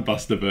the Dam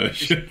Buster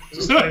version.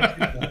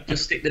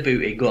 Just stick the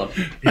boot in, go on.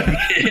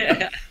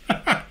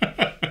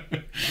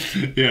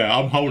 Yeah,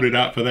 I'm holding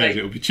out for theirs.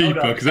 It'll be cheaper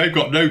because they've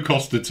got no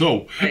cost at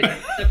all. Hey,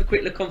 let's have a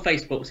quick look on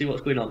Facebook, see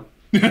what's going on.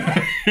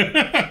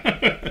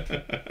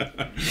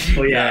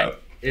 But yeah,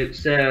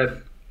 it's... I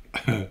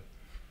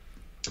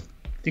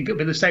think it'll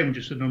be the same,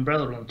 just with an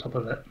umbrella on top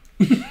of it.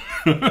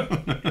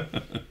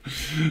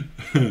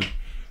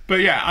 But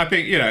yeah, I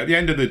think, at the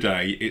end of the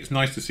day, it's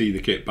nice to see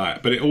the kit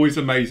back. But it always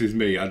amazes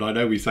me, and I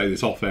know we say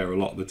this off air a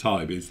lot of the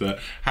time, is that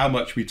how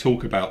much we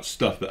talk about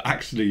stuff that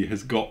actually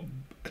has got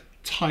a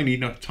tiny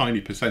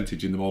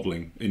percentage in the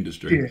modelling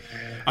industry.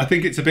 I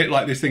think it's a bit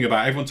like this thing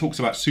about everyone talks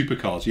about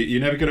supercars. You're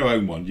never going to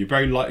own one. You're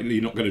very likely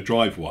not going to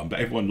drive one,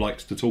 but everyone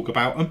likes to talk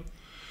about them.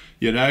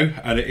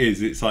 And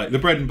it's like the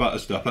bread and butter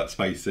stuff, let's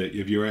face it,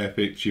 you have your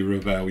Airfix, your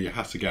Revell, your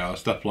Hasegawa,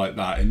 stuff like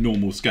that in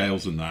normal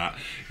scales and that,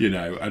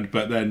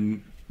 but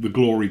then the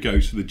glory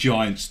goes to the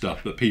giant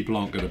stuff that people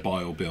aren't going to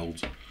buy or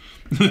build,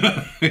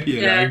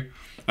 know,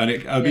 and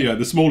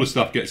the smaller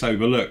stuff gets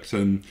overlooked.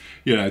 And,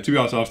 to be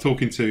honest, I was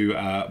talking to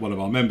one of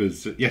our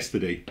members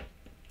yesterday,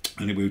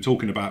 and we were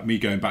talking about me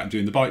going back and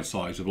doing the bite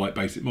size of like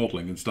basic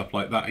modelling and stuff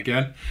like that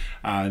again.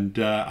 And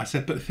I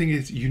said, but the thing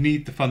is, you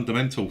need the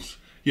fundamentals,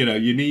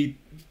 you need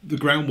the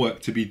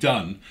groundwork to be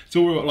done. It's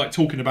all like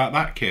talking about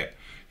that kit,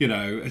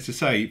 as I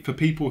say, for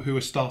people who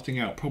are starting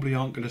out, probably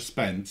aren't going to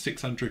spend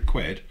 600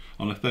 quid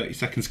on a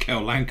 32nd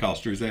scale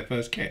Lancaster as their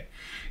first kit,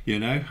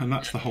 and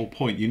that's the whole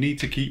point. You need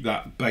to keep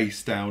that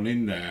base down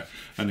in there.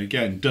 And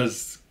again,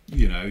 as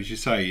you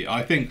say,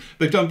 I think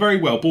they've done very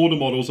well. Border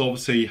Models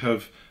obviously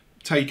have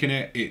taken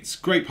it. It's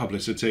great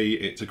publicity.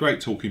 It's a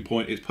great talking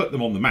point. It's put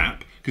them on the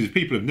map. Because if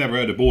people have never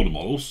heard of Border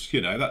Models,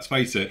 let's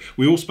face it,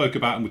 we all spoke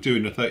about them with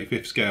doing a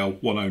 35th scale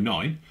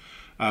 109.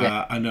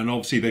 And then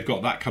obviously they've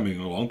got that coming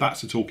along.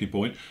 That's a talking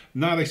point.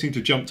 Now they seem to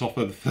have jumped off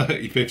of the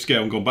 35th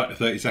scale and gone back to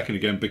 32nd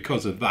again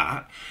because of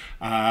that.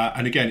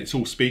 And again, it's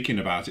all speaking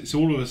about it. So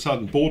all of a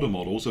sudden, Border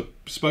Models are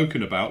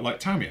spoken about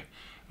like Tamiya.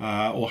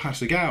 Or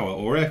Hasegawa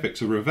or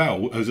Airfix or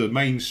Revell as a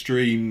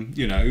mainstream,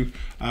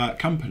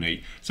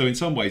 company. So in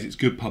some ways it's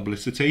good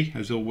publicity,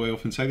 as we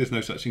often say. There's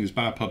no such thing as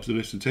bad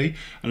publicity,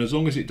 and as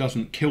long as it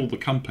doesn't kill the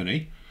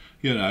company,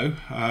 they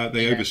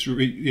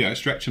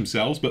stretch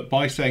themselves. But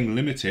by saying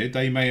limited,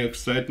 they may have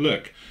said,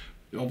 look,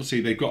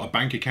 obviously they've got a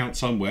bank account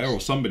somewhere, or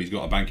somebody's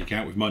got a bank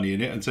account with money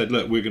in it, and said,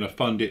 look, we're going to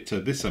fund it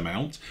to this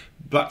amount.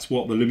 That's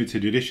what the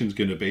limited edition is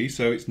going to be,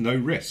 so it's no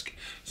risk.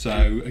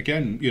 So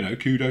again,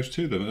 kudos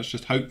to them. Let's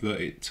just hope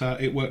that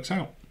it works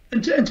out.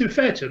 And to be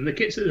fair to them, the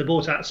kits that they've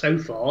bought out so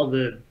far,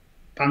 the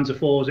Panzer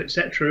IVs,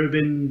 etc., have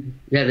been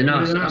they're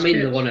nice. I mean,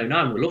 kits. The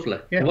 109 were lovely.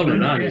 The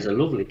 109 is a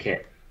lovely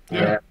kit.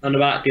 And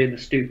about doing the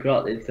Stuka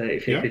Art in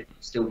 35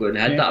 still going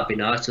ahead, that'd be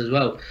nice as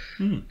well.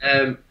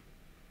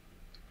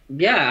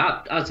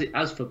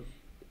 As for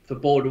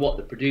Border, what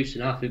they're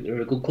producing, I think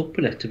they're a good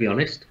company, to be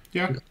honest.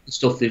 Yeah. The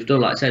stuff they've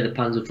done, like I say, the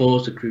Panzer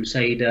IVs, the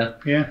Crusader,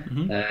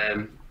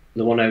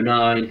 the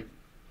 109,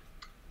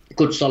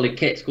 good solid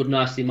kits, good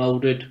nicely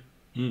moulded,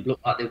 look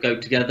like they'll go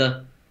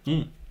together.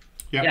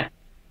 Yeah.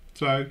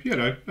 So, you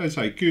know, as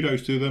I say,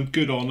 kudos to them,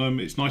 good on them.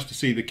 It's nice to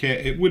see the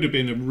kit. It would have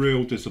been a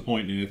real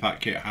disappointing if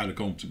that kit had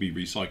gone to be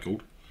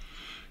recycled,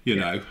 you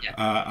know,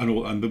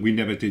 and we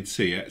never did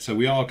see it. So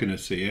we are going to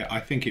see it.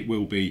 I think it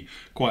will be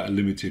quite a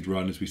limited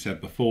run, as we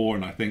said before.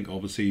 And I think,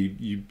 obviously,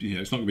 you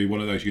know, it's not going to be one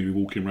of those you're going to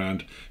be walking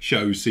around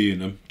shows seeing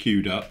them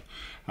queued up.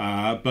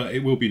 But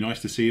it will be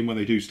nice to see them when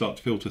they do start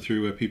to filter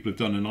through, where people have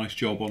done a nice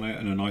job on it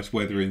and a nice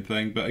weathering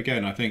thing. But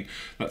again, I think,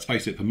 let's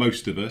face it, for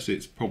most of us,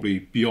 it's probably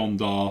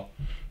beyond our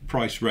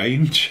price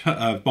range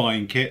of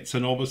buying kits,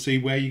 and obviously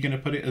where you're going to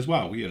put it as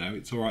well. You know,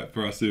 it's all right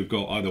for us who've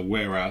got either a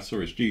warehouse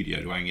or a studio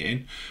to hang it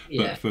in,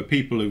 but for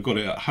people who've got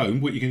it at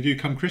home, what you can do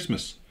come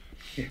Christmas,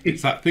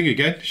 it's that thing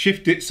again,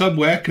 shift it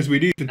somewhere because we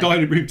need the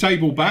dining room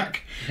table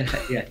back.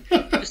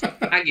 Just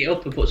hang it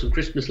up and put some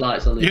Christmas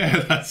lights on it. Yeah,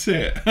 that's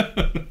it.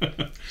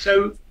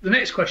 So the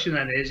next question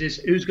then is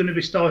who's going to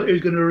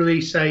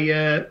release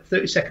a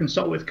 30-second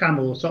stop with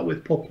camel, or stop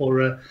with pup,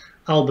 or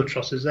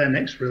albatross as their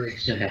next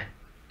release?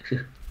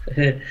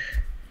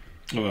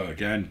 Well,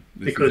 again,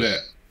 because is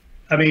it.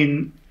 I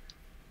mean,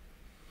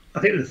 I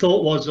think the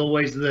thought was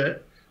always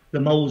that the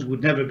moulds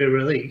would never be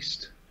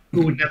released,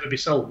 would never be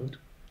sold.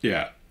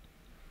 Yeah.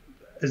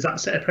 Has that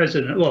set a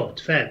precedent? Well,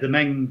 it's fair. The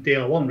Meng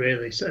DR1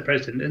 really set a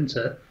precedent, isn't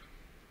it?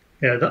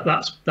 Yeah,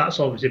 that's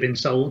obviously been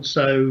sold.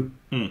 So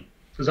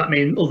does that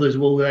mean others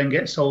will then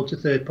get sold to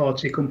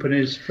third-party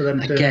companies for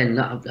them to? Again,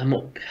 I'm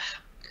up.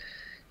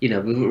 You know,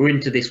 we're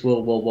into this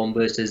World War One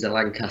versus the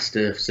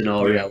Lancaster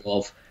scenario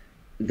of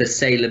the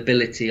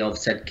saleability of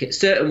said kit.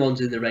 Certain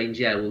ones in the range,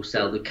 will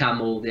sell. The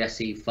Camel, the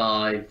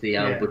SE5, the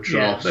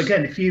Albatross. But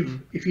again, if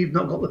you've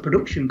not got the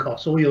production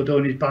costs, all you're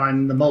doing is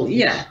buying the moulds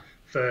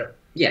for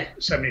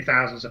so many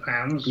thousands of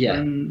pounds.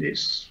 And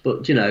it's.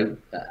 But you know,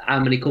 how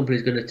many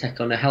companies are going to take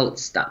on a health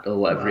stat or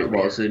whatever it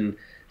was, and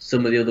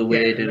some of the other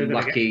weird and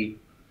wacky,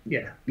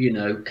 you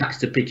know, cats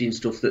to pigeon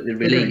stuff that they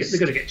release. They're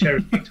going to get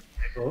cherry picked.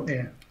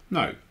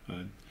 No.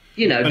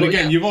 You know, and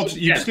again,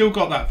 you've still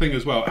got that thing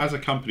as well. As a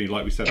company,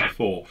 like we said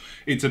before,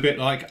 it's a bit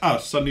like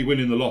us suddenly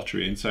winning the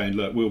lottery and saying,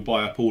 look, we'll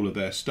buy up all of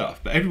their stuff.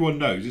 But everyone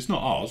knows it's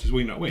not ours, it's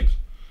Wing Nut Wings.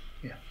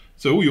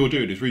 So all you're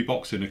doing is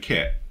reboxing a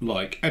kit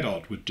like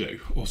Eddard would do,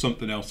 or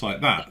something else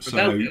like that. So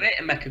they'll do it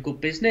and make a good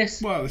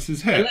business. Well, this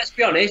is it. And let's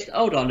be honest,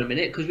 hold on a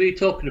minute, because we were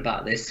talking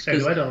about this.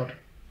 Eddard.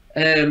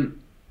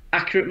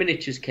 Accurate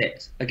Miniatures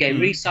kits, again,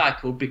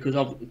 recycled because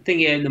of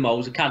Thingy owned the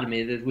moulds,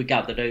 Academy that we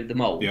gathered owned the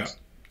moulds.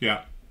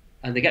 Yeah.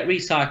 And they get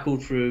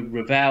recycled through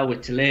Ravel,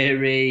 with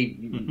Tulare,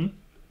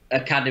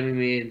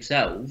 Academy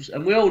themselves.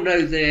 And we all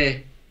know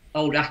they're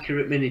old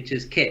Accurate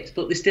Miniatures kits,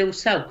 but they still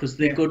sell because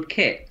they're good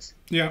kits.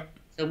 Yeah.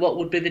 So what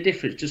would be the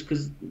difference? Just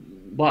because,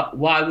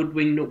 why would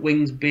Wing Nut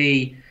Wings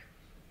be?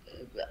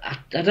 I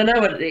don't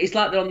know. It's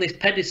like they're on this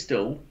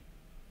pedestal.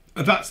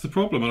 That's the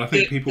problem, and I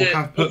think people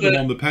have put them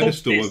on the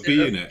pedestal of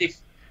being it.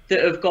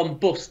 That have gone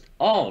bust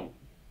on,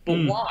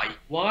 but why?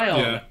 Why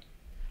are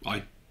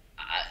they?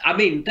 I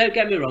mean, don't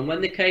get me wrong.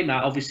 When they came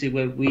out, obviously,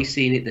 when we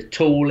seen it, the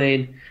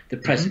tooling, the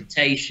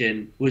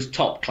presentation was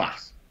top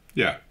class.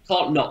 Yeah.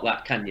 Can't knock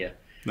that, can you?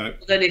 No.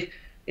 But then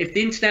if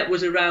the internet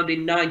was around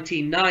in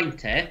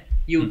 1990,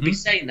 you would be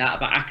saying that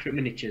about Accurate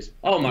Miniatures.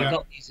 Oh my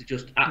God, these are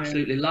just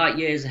absolutely light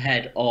years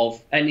ahead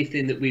of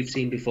anything that we've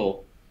seen before.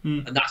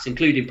 And that's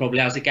including probably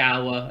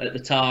Asagawa at the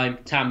time,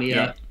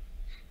 Tamiya.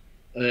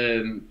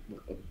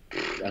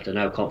 I don't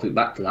know, I can't think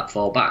back to that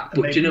far back.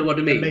 But do you know what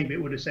I mean? Maybe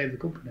it would have saved the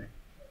company.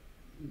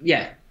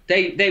 Yeah,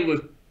 they were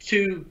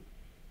too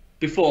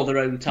before their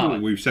own time.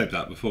 Well, we've said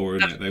that before,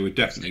 isn't it? They were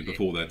definitely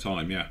before their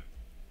time, yeah.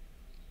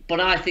 But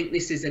I think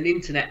this is an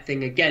internet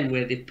thing again,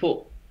 where they put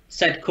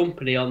said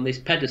company on this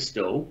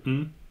pedestal,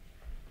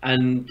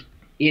 and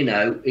you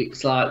know,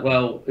 it's like,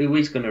 well, who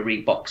is going to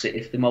rebox it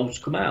if the molds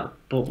come out?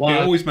 But why?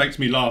 It always makes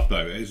me laugh,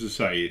 though. As I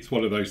say, it's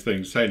one of those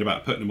things saying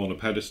about putting them on a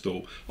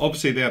pedestal.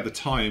 Obviously, they had the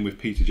tie-in with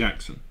Peter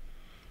Jackson,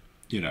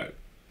 you know.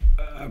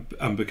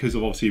 And because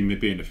of obviously him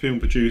being a film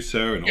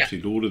producer and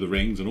obviously Lord of the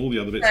Rings and all the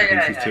other bits and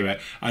pieces to it,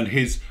 and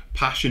his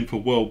passion for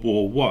World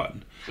War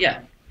One,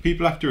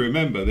 people have to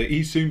remember that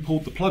he soon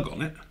pulled the plug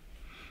on it,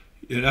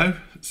 you know.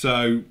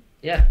 So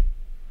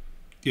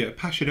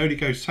passion only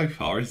goes so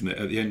far, isn't it?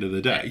 At the end of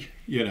the day,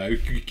 you know,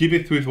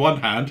 giveth with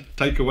one hand,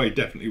 take away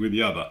definitely with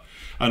the other.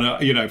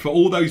 And you know, for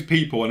all those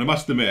people, and I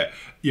must admit,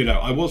 you know,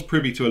 I was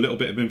privy to a little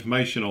bit of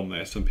information on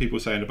this, and people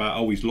saying about,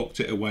 oh, he's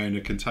locked it away in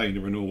a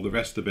container and all the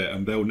rest of it,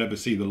 and they'll never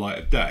see the light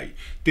of day,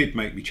 did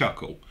make me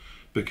chuckle,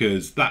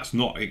 because that's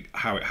not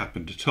how it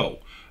happened at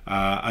all.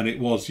 And it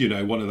was, you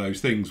know, one of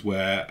those things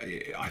where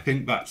I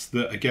think that's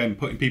again,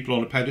 putting people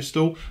on a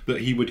pedestal,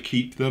 that he would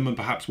keep them and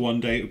perhaps one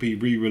day it would be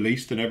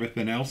re-released and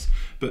everything else.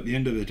 But at the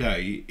end of the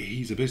day,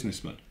 he's a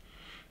businessman.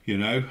 you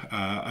know,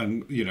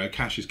 and you know,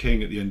 cash is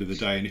king at the end of the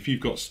day. And if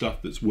you've got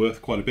stuff that's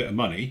worth quite a bit of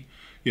money,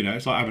 you know,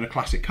 it's like having a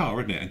classic car,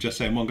 isn't it? And just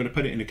saying, well, I'm going to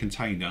put it in a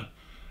container,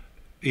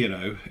 you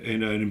know,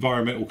 in an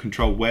environmental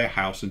controlled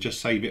warehouse and just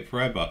save it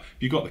forever.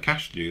 If you've got the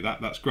cash to do that,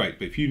 that's great.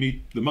 But if you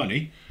need the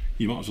money,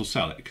 you might as well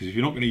sell it, because if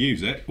you're not going to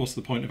use it, what's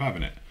the point of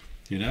having it?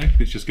 You know,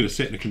 it's just going to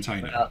sit in a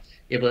container.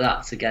 Yeah, but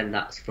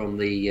that's from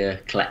the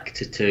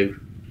collector to,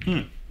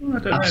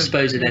 Well, I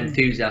suppose, an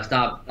enthusiast.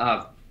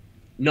 I've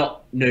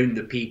not known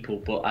the people,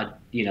 but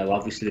you know,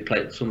 obviously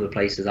some of the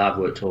places I've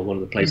worked, or one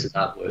of the places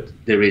I've worked,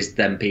 there is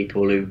them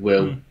people who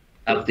will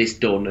have this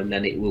done, and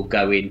then it will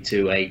go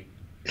into a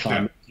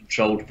climate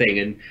controlled thing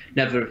and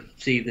never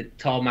see the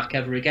tarmac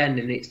ever again.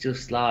 And it's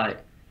just like,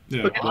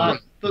 why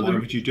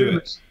would you do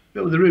it?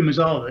 But the rumours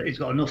are that he's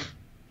got enough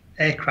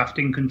aircraft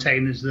in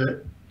containers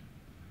that.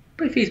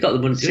 But if he's got the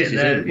money to do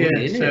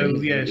it,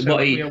 There,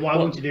 money, why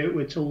won't he do it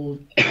with all?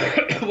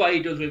 What he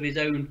does with his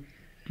own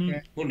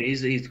money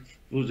is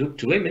was up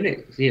to him, isn't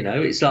it? You know,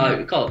 it's like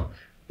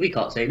we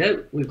can't say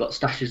no. We've got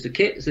stashes of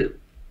kits that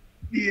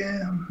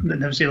they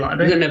never see light of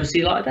day. They'll never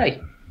see light of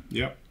day.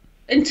 Yeah,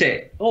 isn't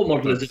it? All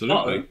modelers have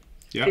got them.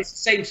 Yeah. It's the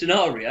same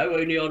scenario,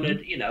 only on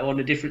on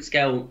a different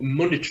scale,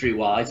 monetary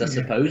wise, I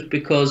suppose,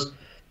 because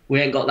we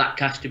ain't got that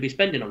cash to be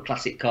spending on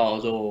classic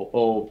cars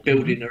or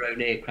building our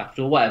own aircraft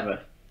or whatever.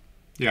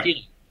 Yeah.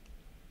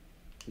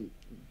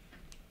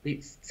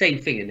 It's the same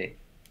thing, isn't it?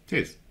 It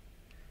is.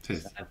 So,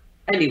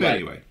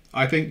 anyway,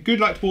 I think good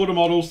luck to Border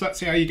Models. Let's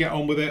see how you get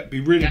on with it. Be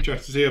really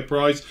interested to see a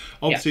price.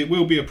 Obviously, it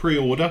will be a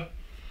pre-order,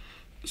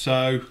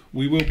 so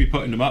we will be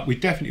putting them up. We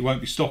definitely won't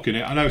be stocking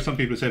it. I know some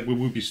people have said we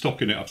will be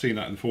stocking it. I've seen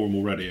that in the forum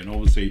already, and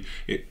obviously,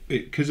 it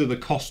because of the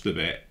cost of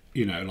it.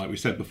 You know, like we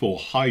said before,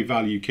 high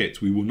value kits,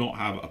 we will not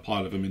have a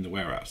pile of them in the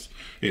warehouse.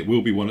 It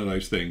will be one of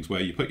those things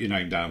where you put your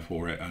name down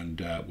for it,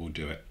 and we'll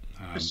do it.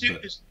 As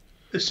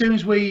soon as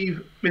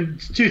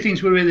two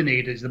things we really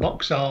need is the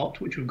box art,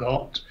 which we've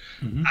got,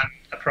 and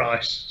a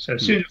price. So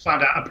as soon as we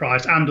find out a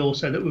price, and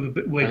also that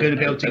we're going to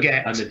be able to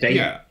get and a date.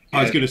 Yeah,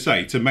 I was going to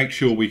say to make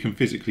sure we can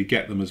physically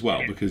get them as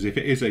well, because if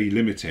it is a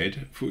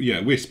limited,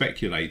 we're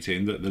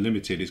speculating that the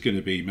limited is going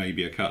to be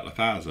maybe a couple of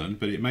thousand,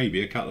 but it may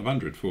be a couple of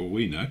hundred for all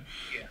we know.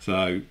 Yeah.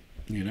 So,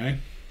 you know.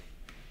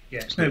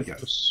 Yeah, it's no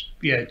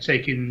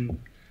taking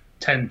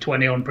 10,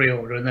 20 on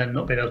pre-order and then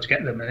not being able to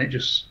get them, and it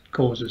just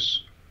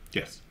causes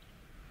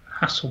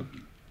hassle.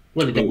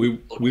 Well, but we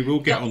will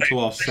get onto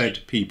our said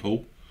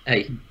people.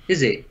 Hey,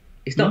 is it?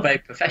 It's not very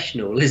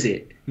professional, is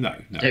it? No,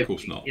 of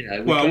course not. You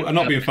know, well, I'm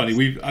not being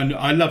funny. And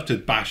I love to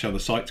bash other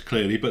sites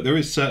clearly, but there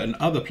is certain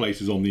other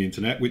places on the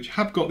internet which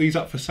have got these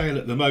up for sale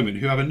at the moment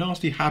who have a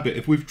nasty habit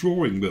of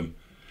withdrawing them.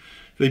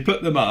 They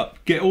put them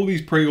up, get all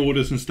these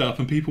pre-orders and stuff,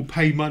 and people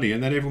pay money,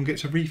 and then everyone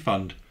gets a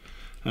refund.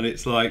 And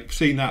it's like, I've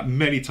seen that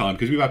many times,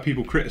 because we've had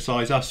people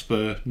criticise us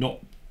for not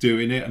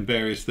doing it and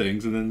various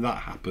things, and then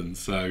that happens.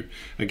 So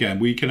again,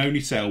 we can only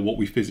sell what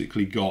we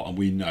physically got, and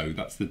we know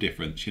that's the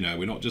difference. You know,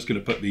 we're not just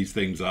going to put these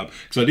things up,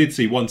 because I did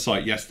see one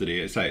site yesterday,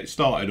 it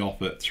started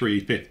off at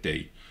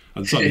 350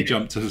 and suddenly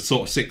jumped to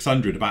sort of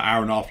 600 about an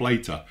hour and a half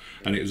later,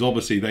 and it was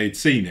obviously they'd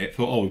seen it,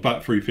 thought,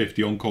 about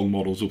 350 Hong Kong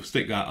models, we'll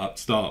stick that up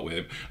to start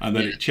with, and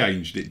then it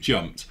changed, it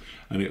jumped,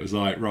 and it was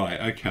like,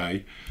 right,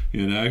 okay,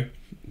 you know.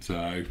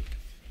 So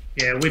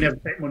yeah, we never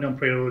take money on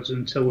pre-orders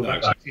until we've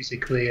actually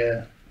physically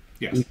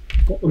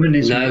got them in.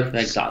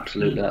 That's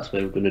absolutely, that's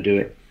where we're going to do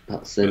it.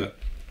 That's it.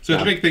 So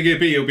the big thing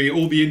it'll be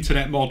all the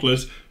internet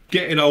modelers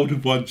getting hold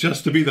of one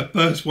just to be the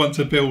first one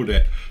to build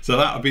it. So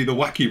that'll be the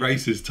wacky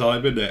races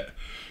time, isn't it?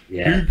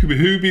 Yeah.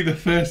 Who be the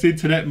first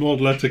internet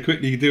modeler to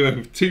quickly do a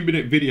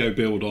 2-minute video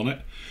build on it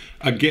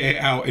and get it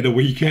out in a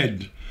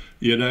weekend?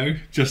 You know,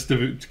 just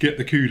to get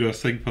the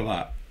kudos thing for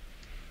that.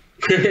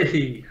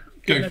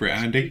 Go for it,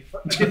 Andy.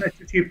 I did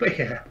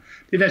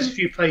notice a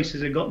few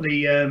places that got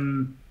the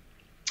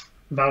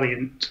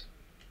Valiant.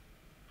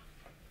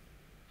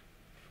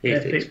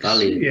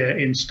 Valiant. Yeah,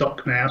 in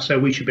stock now, so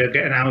we should be able to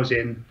get ours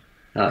in.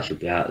 That should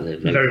be out there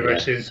very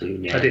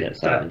soon. Yeah,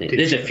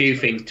 there's a few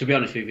things. To be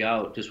honest with you,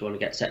 I just want to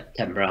get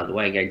September out of the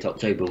way and get into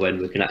October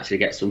when we can actually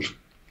get some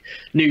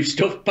new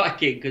stuff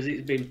back in, because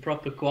it's been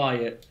proper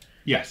quiet.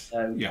 Yes.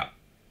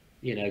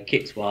 You know,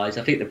 kits wise,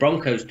 I think the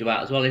Broncos do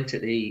out as well, isn't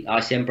it? The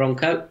ICM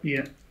Bronco.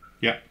 Yeah.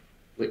 Yeah.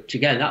 Which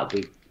again,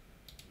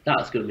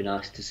 that's going to be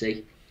nice to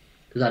see,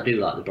 because I do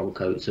like the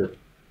Bronco. It's a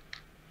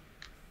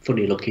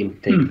funny looking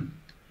thing,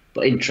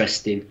 but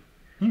interesting.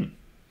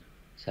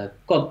 So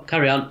go on,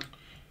 carry on.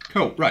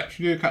 Cool. Right,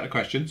 should we do a couple of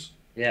questions?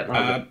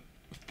 Yeah.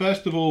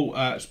 First of all,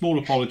 small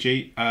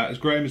apology. As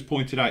Graham has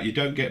pointed out, you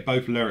don't get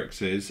both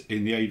Lyricses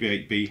in the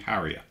AV8B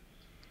Harrier.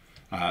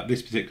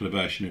 This particular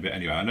version of it,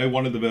 anyway. I know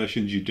one of the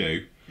versions you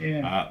do,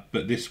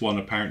 but this one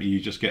apparently you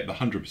just get the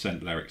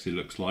 100% Lyrics. It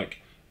looks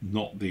like,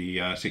 not the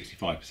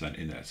 65%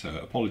 in there. So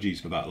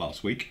apologies for that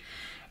last week.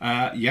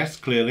 Yes,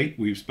 clearly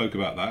we've spoke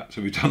about that,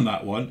 so we've done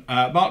that one.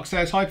 Mark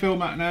says, hi Phil,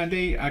 Matt and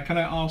Andy, can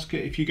I ask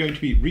if you're going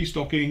to be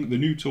restocking the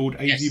new tooled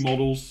AZ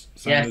models,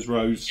 Sanders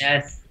Rose,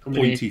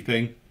 pointy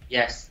thing?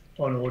 Yes,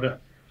 on order.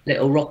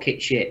 Little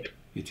rocket ship.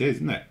 It is,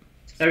 isn't it?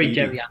 It's very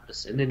Jerry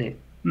Anderson, isn't it?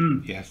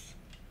 Yes.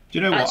 Do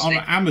you know Actually,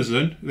 what? On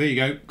Amazon, there you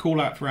go. Call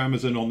out for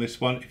Amazon on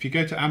this one. If you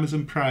go to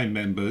Amazon Prime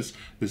members,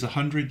 there's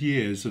 100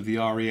 years of the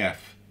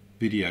RAF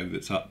video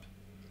that's up.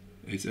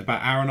 It's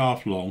about an hour and a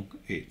half long.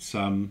 It's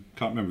can't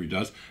remember who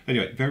does.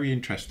 Anyway, very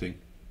interesting.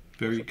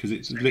 Very, because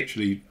it's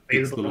literally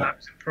it's the lot.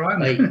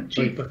 Prime.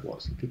 Cheaper.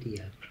 What's the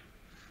video?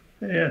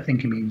 Yeah, I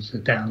think it means the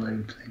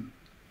download thing.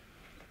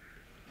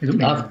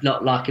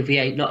 Not like a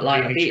V8, not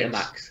like a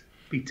Betamax.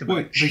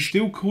 Well, they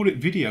still call it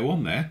video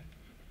on there,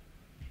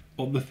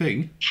 on the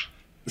thing.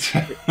 So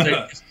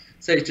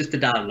it's just a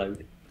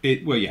download.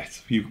 Well,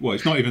 yes. Well,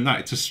 it's not even that.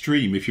 It's a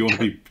stream. If you want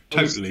to be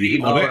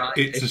totally on it, right.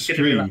 it's a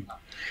stream.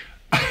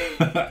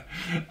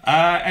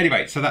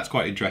 Anyway, so that's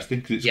quite interesting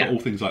because it's got all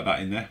things like that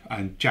in there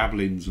and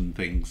javelins and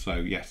things. So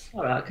yes.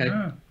 All right. Okay.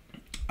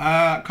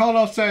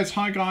 Carlos says,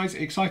 hi guys,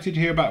 excited to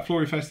hear about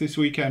Florifest this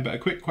weekend, but a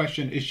quick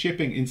question, is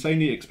shipping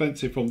insanely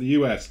expensive from the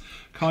US?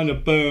 Kind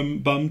of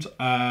bummed that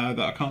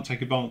I can't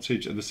take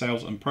advantage of the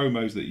sales and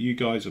promos that you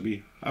guys will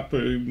be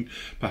happy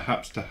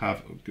perhaps to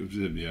have.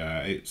 Yeah,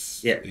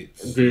 it's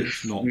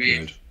not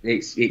good.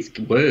 It's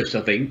worse,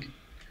 I think.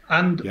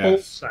 And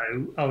also,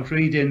 I was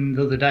reading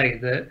the other day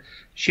that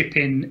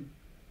shipping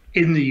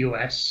in the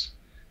US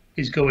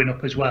is going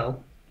up as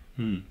well.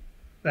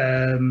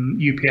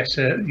 UPS,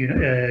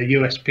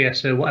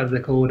 USPS, or whatever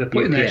they're called, are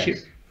putting their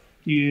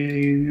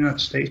United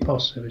States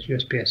Post Service,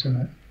 USPS,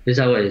 isn't it? Is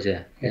that what it is?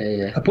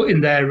 Yeah. Are putting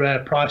their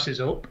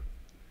prices up.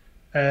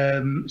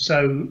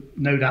 So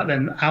no doubt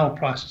then our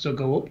prices will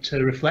go up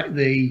to reflect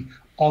the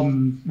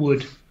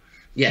onward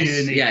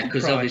journey. Yeah,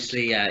 because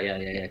obviously,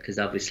 because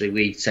obviously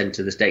we send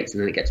to the States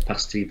and then it gets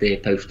passed through their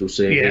postal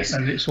service. Yeah,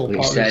 and it's all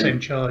part of the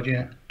same charge.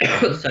 Yeah.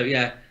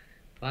 So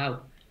wow.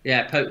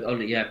 Yeah,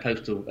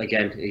 postal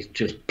again is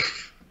just.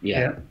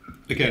 Yeah.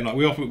 Again, like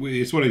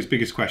it's one of those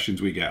biggest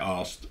questions we get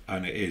asked,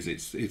 and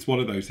it's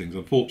one of those things.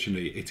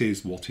 Unfortunately, it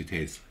is what it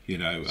is. You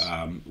know,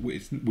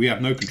 we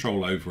have no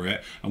control over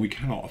it, and we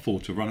cannot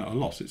afford to run at a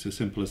loss. It's as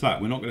simple as that.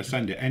 We're not going to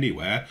send it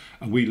anywhere,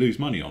 and we lose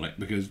money on it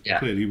because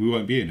clearly we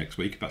won't be here next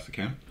week if that's the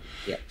case.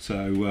 Yeah.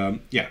 So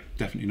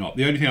definitely not.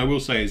 The only thing I will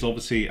say is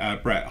obviously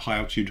Brett, High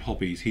Altitude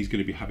Hobbies, he's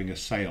going to be having a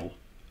sale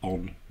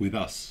on with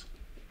us.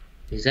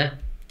 Is there?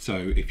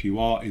 So if you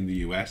are in the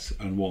US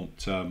and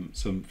want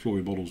some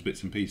flooring models,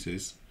 bits and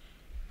pieces,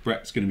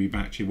 Brett's going to be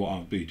matching what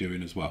I'll be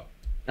doing as well.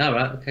 All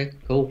right. Okay.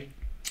 Cool.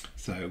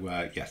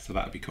 So yes, so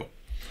that'd be cool.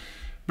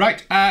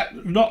 Right.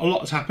 Not a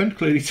lot has happened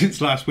clearly since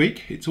last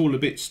week. It's all a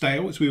bit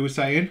stale, as we were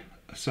saying.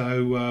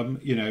 So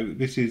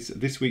this is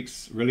this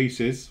week's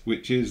releases,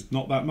 which is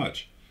not that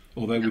much.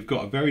 Although we've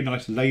got a very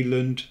nice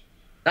Leyland.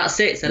 That's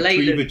it. It's a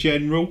Retriever Leyland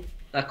General.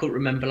 I couldn't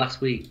remember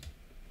last week.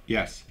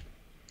 Yes.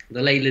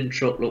 The Leyland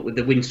truck, look, with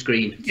the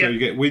windscreen. So you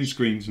get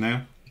windscreens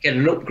now. You get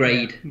an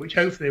upgrade. Yeah, which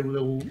hopefully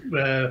will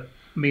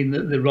mean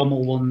that the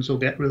Rommel ones will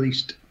get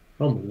released.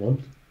 Rommel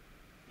one?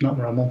 Not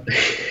Rommel.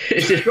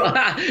 It's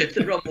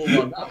the Rommel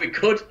one. That'd be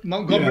good.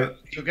 Montgomery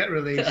will get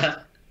released.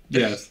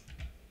 Yes.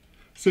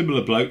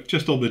 Similar bloke,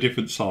 just on the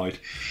different side.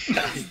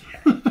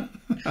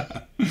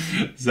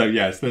 So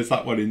yes, there's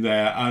that one in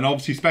there. And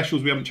obviously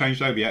specials we haven't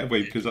changed over yet, have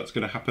we? Because that's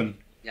going to happen.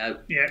 No.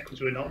 Yeah,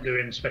 because we're not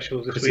doing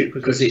specials this week.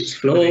 Because it's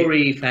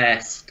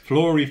Florifest.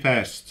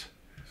 Florifest.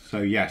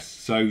 So yes,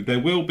 so there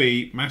will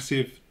be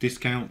massive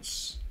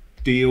discounts,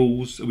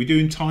 deals. Are we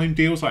doing time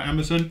deals like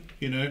Amazon?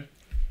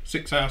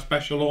 6-hour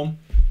special on.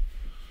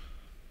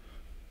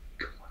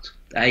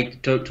 Hey,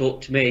 don't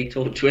talk to me.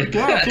 Talk to him.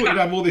 Well, I thought you'd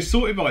have all this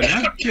sorted by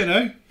now.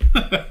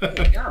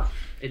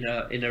 In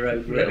her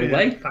own little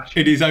way.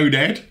 In his own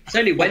head. It's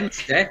only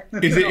Wednesday.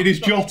 Is it in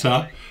his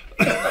jotter?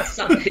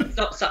 It's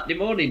not Saturday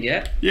morning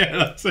yet. Yeah,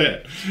 that's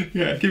it.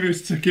 Yeah, give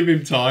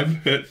him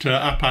time. At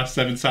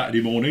 7:30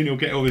 Saturday morning, he'll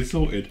get all this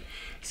sorted.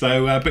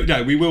 So, but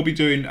no, we will be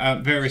doing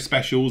various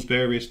specials,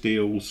 various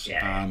deals,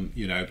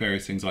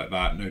 various things like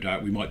that. No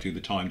doubt, we might do the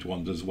timed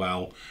ones as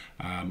well.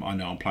 I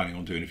know I'm planning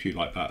on doing a few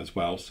like that as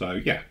well. So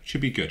yeah,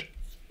 should be good.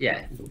 Yeah,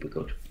 it will be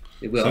good.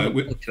 It will. Look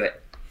forward to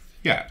it.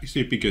 Yeah, it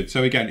should be good.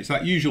 So again, it's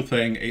that usual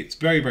thing. It's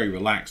very, very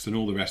relaxed and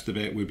all the rest of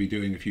it. We'll be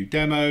doing a few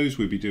demos.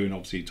 We'll be doing,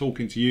 obviously,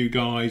 talking to you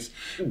guys.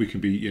 We can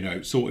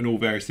be, sorting all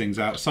various things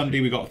out. Sunday,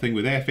 we got a thing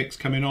with Airfix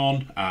coming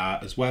on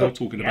as well,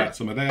 talking about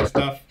some of their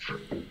stuff.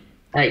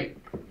 Hey,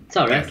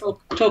 sorry,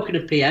 talking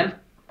of PM.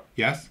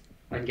 Yes?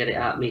 I can get it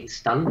out of me to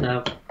stand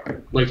now.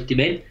 Waved him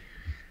in.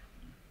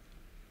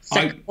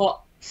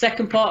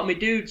 Second part of my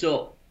dude's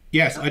up.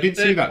 Yes, I didn't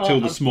see that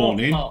till this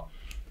morning.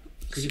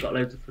 Because you've got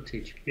loads of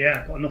footage.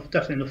 Yeah, I've got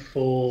definitely enough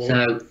for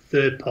the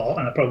third part,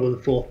 and I probably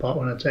the fourth part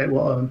when I take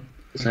what on.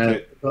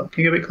 So, can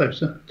you get a bit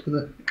closer to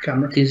the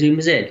camera? Can you zoom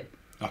us in?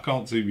 I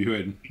can't zoom you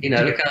in.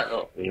 Look at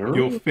that.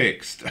 You're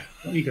fixed.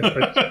 You go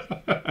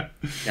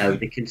first. No,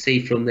 they can see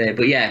from there.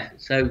 But yeah,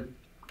 so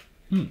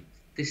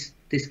this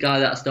guy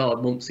that I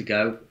started months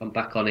ago, I'm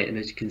back on it, and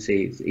as you can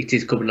see, it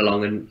is coming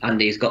along, and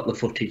Andy's got the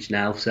footage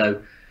now.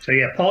 So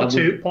yeah, part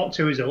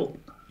two is up.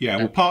 Yeah,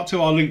 well, part 2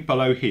 I'll link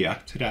below here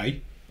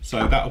today.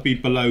 So that'll be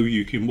below.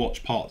 You can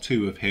watch part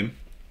 2 of him.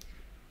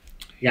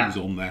 Yeah. He's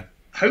on there.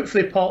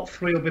 Hopefully part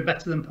 3 will be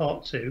better than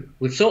part 2.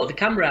 We've sorted the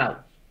camera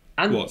out.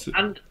 and What's it?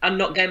 and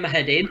not getting my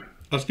head in.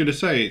 I was going to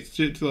say, I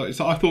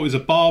thought it was a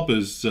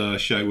barber's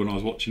show when I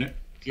was watching it.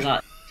 Do you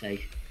like to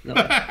say?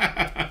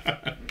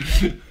 I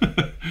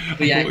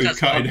But yeah, thought he was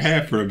cutting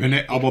hair for a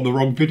minute. I'm on the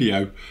wrong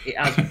video. It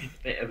has been a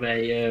bit of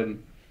a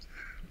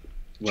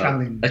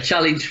Challenge. a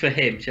challenge for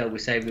him, shall we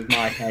say, with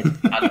my head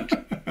and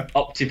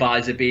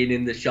Optivisor being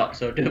in the shot.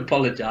 So I do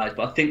apologise,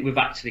 but I think we've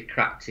actually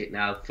cracked it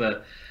now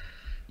for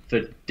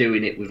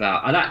doing it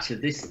without. And actually,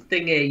 this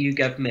thing here you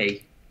gave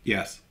me,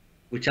 Yes.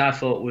 which I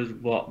thought was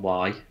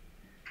why,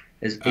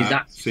 is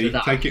actually See,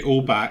 that. take it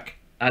all back.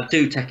 I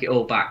do take it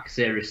all back,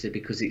 seriously,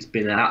 because it's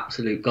been an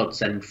absolute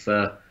godsend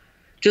for,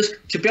 just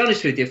to be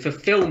honest with you, for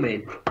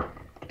filming,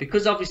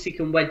 because obviously you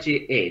can wedge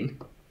it in,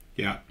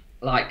 Yeah.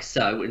 like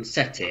so, and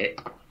set it.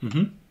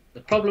 Mm-hmm.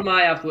 The problem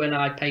I have when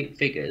I paint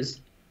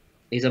figures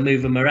is I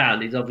move them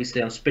around, is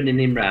obviously I'm spinning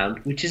him round,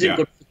 which isn't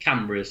good for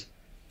cameras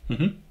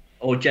Mm-hmm.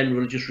 or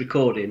generally just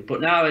recording. But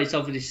now it's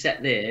obviously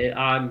set there,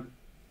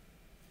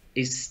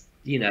 it's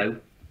in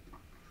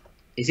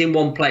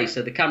one place,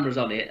 so the camera's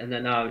on it, and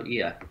then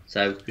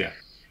so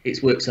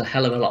it works a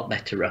hell of a lot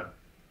better.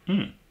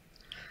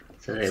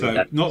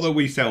 So not that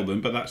we sell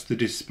them, but that's the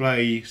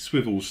display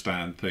swivel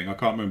stand thing. I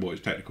can't remember what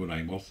its technical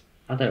name was.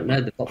 I don't know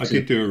the box. I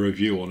did do a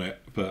review on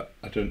it, but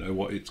I don't know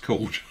what it's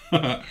called.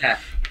 Yeah.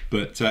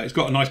 But it's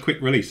got a nice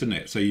quick release, isn't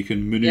it? So you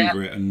can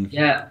manoeuvre it and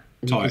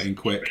tie it in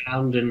quick.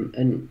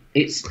 And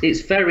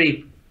it's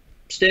very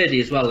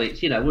sturdy as well.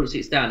 It's once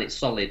it's down, it's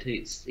solid.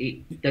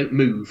 It don't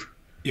move.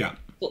 Yeah.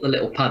 Put the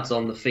little pads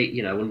on the feet,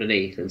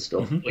 underneath and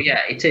stuff. But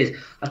yeah, it is.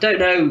 I don't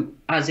know,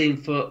 as in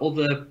for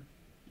other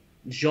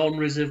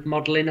genres of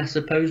modelling, I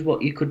suppose,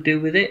 what you could do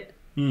with it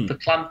for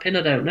clamping.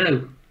 I don't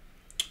know.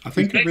 I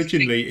think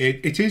originally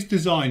it is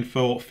designed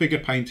for figure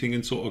painting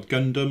and sort of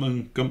Gundam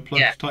and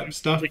Gunpla type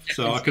stuff.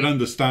 So I can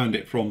understand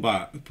it from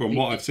that. From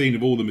what I've seen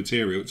of all the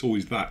material, it's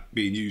always that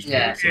being used for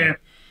it. So.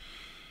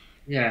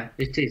 Yeah,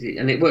 it is,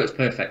 and it works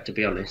perfect, to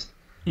be honest.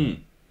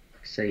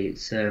 See,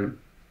 it's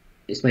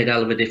made a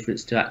hell of a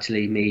difference to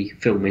actually me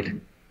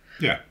filming.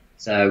 Yeah.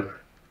 So.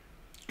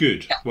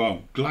 Good.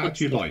 Well,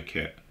 glad you like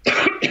it.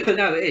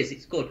 No, it is.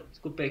 It's good. It's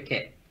a good bit of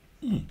kit.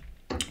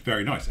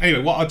 Very nice.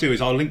 Anyway, what I'll do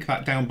is I'll link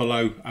that down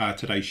below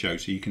today's show,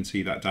 so you can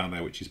see that down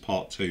there, which is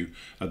part 2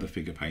 of the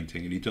figure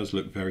painting, and it does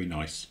look very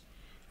nice,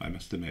 I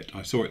must admit.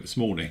 I saw it this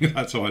morning.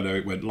 That's how I know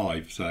it went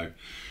live. So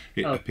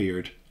it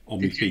appeared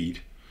on my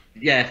feed.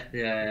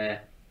 Yeah.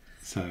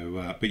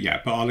 So, but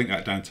I'll link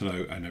that down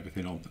below and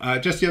everything on.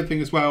 Just the other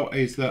thing as well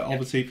is that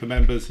obviously for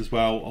members as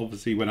well,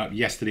 obviously went up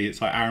yesterday,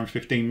 it's like hour and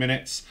 15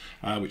 minutes,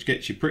 which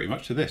gets you pretty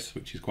much to this,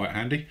 which is quite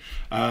handy.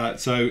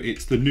 So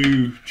it's the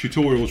new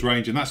tutorials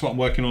range, and that's what I'm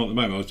working on at the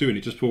moment. I was doing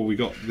it just before we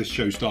got this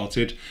show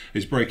started,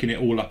 is breaking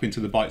it all up into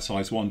the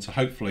bite-sized one. So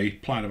hopefully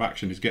plan of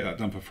action is get that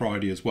done for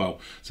Friday as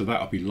well. So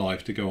that'll be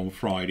live to go on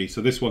Friday.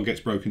 So this one gets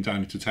broken down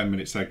into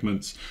 10-minute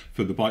segments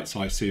for the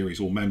bite-sized series,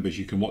 or members,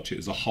 you can watch it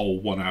as a whole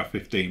 1 hour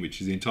 15,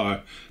 which is the entire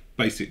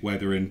basic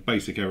weathering,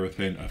 basic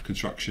everything of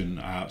construction,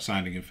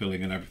 sanding and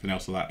filling and everything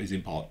else of that is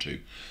in part 2.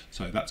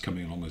 So that's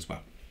coming along as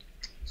well.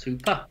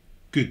 Super.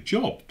 Good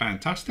job.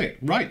 Fantastic.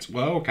 Right.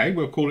 Well, okay,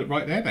 we'll call it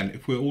right there then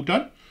if we're all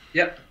done.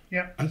 Yep.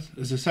 Yeah.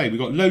 As I say, we've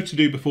got loads to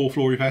do before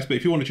Flory Fest, but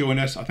if you want to join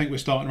us, I think we're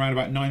starting around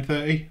about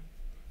 9:30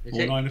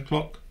 or 9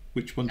 o'clock.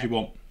 Which one do you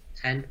want?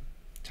 10.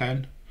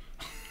 10?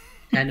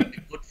 10 would be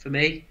good for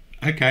me.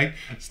 Okay,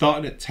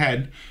 starting at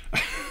 10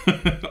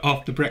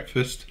 after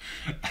breakfast.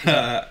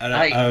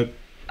 I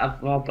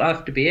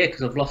have to be here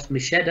because I've lost my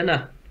shed, haven't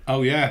I?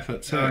 Oh yeah,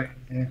 that's it.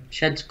 Yeah.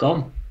 Shed's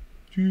gone.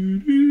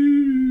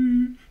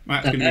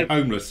 Matt's going to be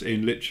homeless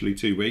in literally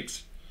 2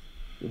 weeks.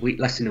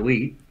 Less than a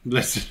week.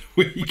 Less than a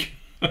week.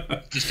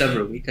 Just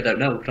over a week. I don't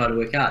know. I'm trying to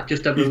work out.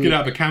 Just over He's a week. going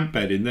to have a camp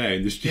bed in there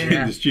in the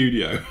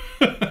studio.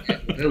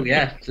 Oh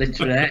yeah,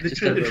 literally.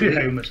 Literally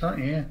homeless,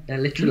 aren't you? Yeah,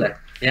 literally.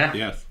 Yeah.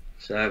 Yes.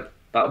 So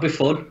that'll be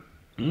fun.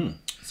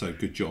 So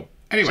good job.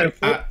 Anyway,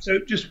 so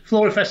just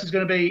Flory Fest is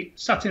going to be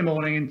Saturday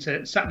morning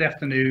into Saturday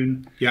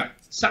afternoon. Yeah.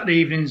 Saturday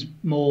evening's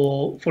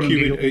more fun and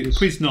giggles.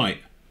 Quiz night.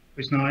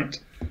 Quiz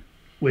night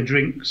with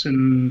drinks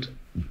and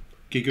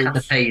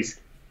Giggles.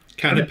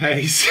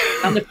 Canapes.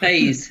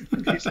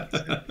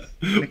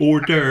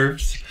 Hors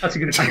d'oeuvres. That's a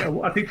good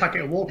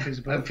packet of water is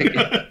about.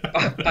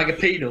 Bag of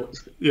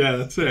peanuts. Yeah,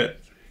 that's it.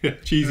 Yeah,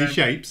 cheesy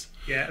shapes.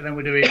 Yeah, and then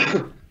we're doing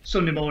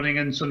Sunday morning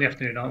and Sunday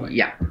afternoon, aren't we?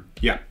 Yeah.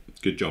 Yeah,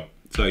 good job.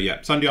 So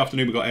yeah, Sunday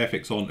afternoon we've got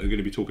Airfix on. We're going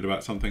to be talking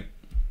about something.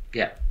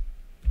 Yeah.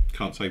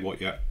 Can't say what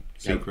yet.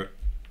 Secret.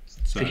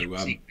 So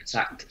Secret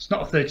act. It's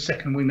not a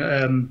 30-second wing.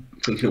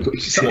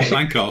 what,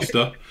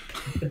 Lancaster?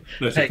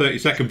 That's a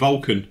 30-second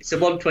Vulcan. It's a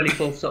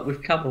 124 stop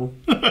with camel.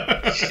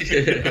 That's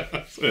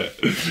it.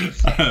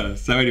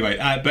 So anyway,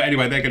 they're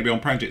going to be on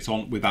Pranjit's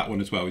on with that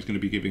one as well. He's going to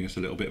be giving us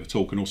a little bit of a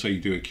talk, and also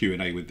you do a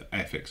Q&A with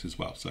Airfix as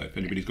well. So if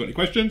anybody's got any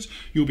questions,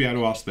 you'll be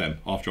able to ask them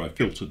after I've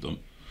filtered them.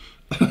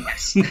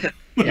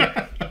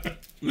 Yeah.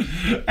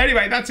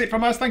 Anyway, that's it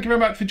from us. Thank you very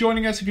much for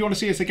joining us. If you want to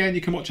see us again, you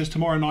can watch us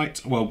tomorrow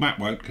night. Well, Matt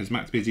won't, because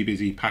Matt's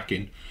busy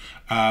packing.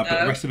 But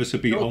the rest of us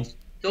will be on.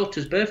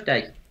 Daughter's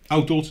birthday.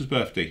 Oh, daughter's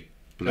birthday.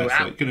 Bless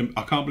her.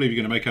 I can't believe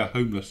you're going to make her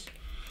homeless.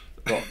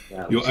 Well,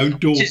 no, Your own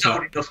daughter. She's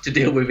old enough to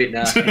deal with it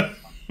now.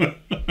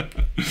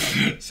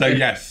 So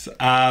yes,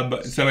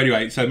 so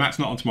anyway, so Matt's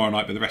not on tomorrow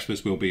night, but the rest of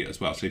us will be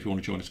as well. So if you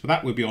want to join us for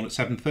that, we'll be on at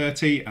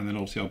 7:30, and then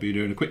obviously I'll be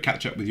doing a quick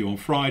catch up with you on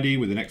Friday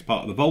with the next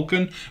part of the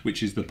Vulcan,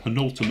 which is the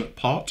penultimate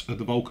part of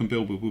the Vulcan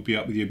build. We'll be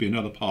up with you. Be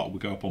another part will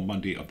go up on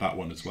Monday of that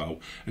one as well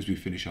as we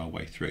finish our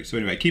way through. So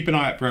anyway, keep an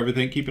eye out for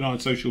everything. Keep an eye on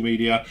social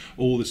media.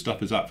 All the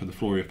stuff is up for the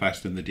Floria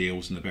Fest and the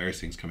deals and the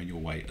various things coming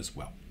your way as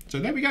well. So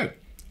there we go.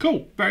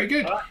 Cool. Very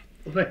good.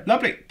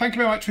 Lovely. Thank you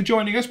very much for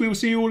joining us. We will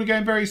see you all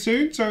again very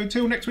soon. So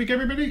until next week,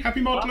 everybody, happy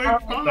modelling. Bye.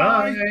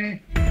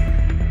 Bye.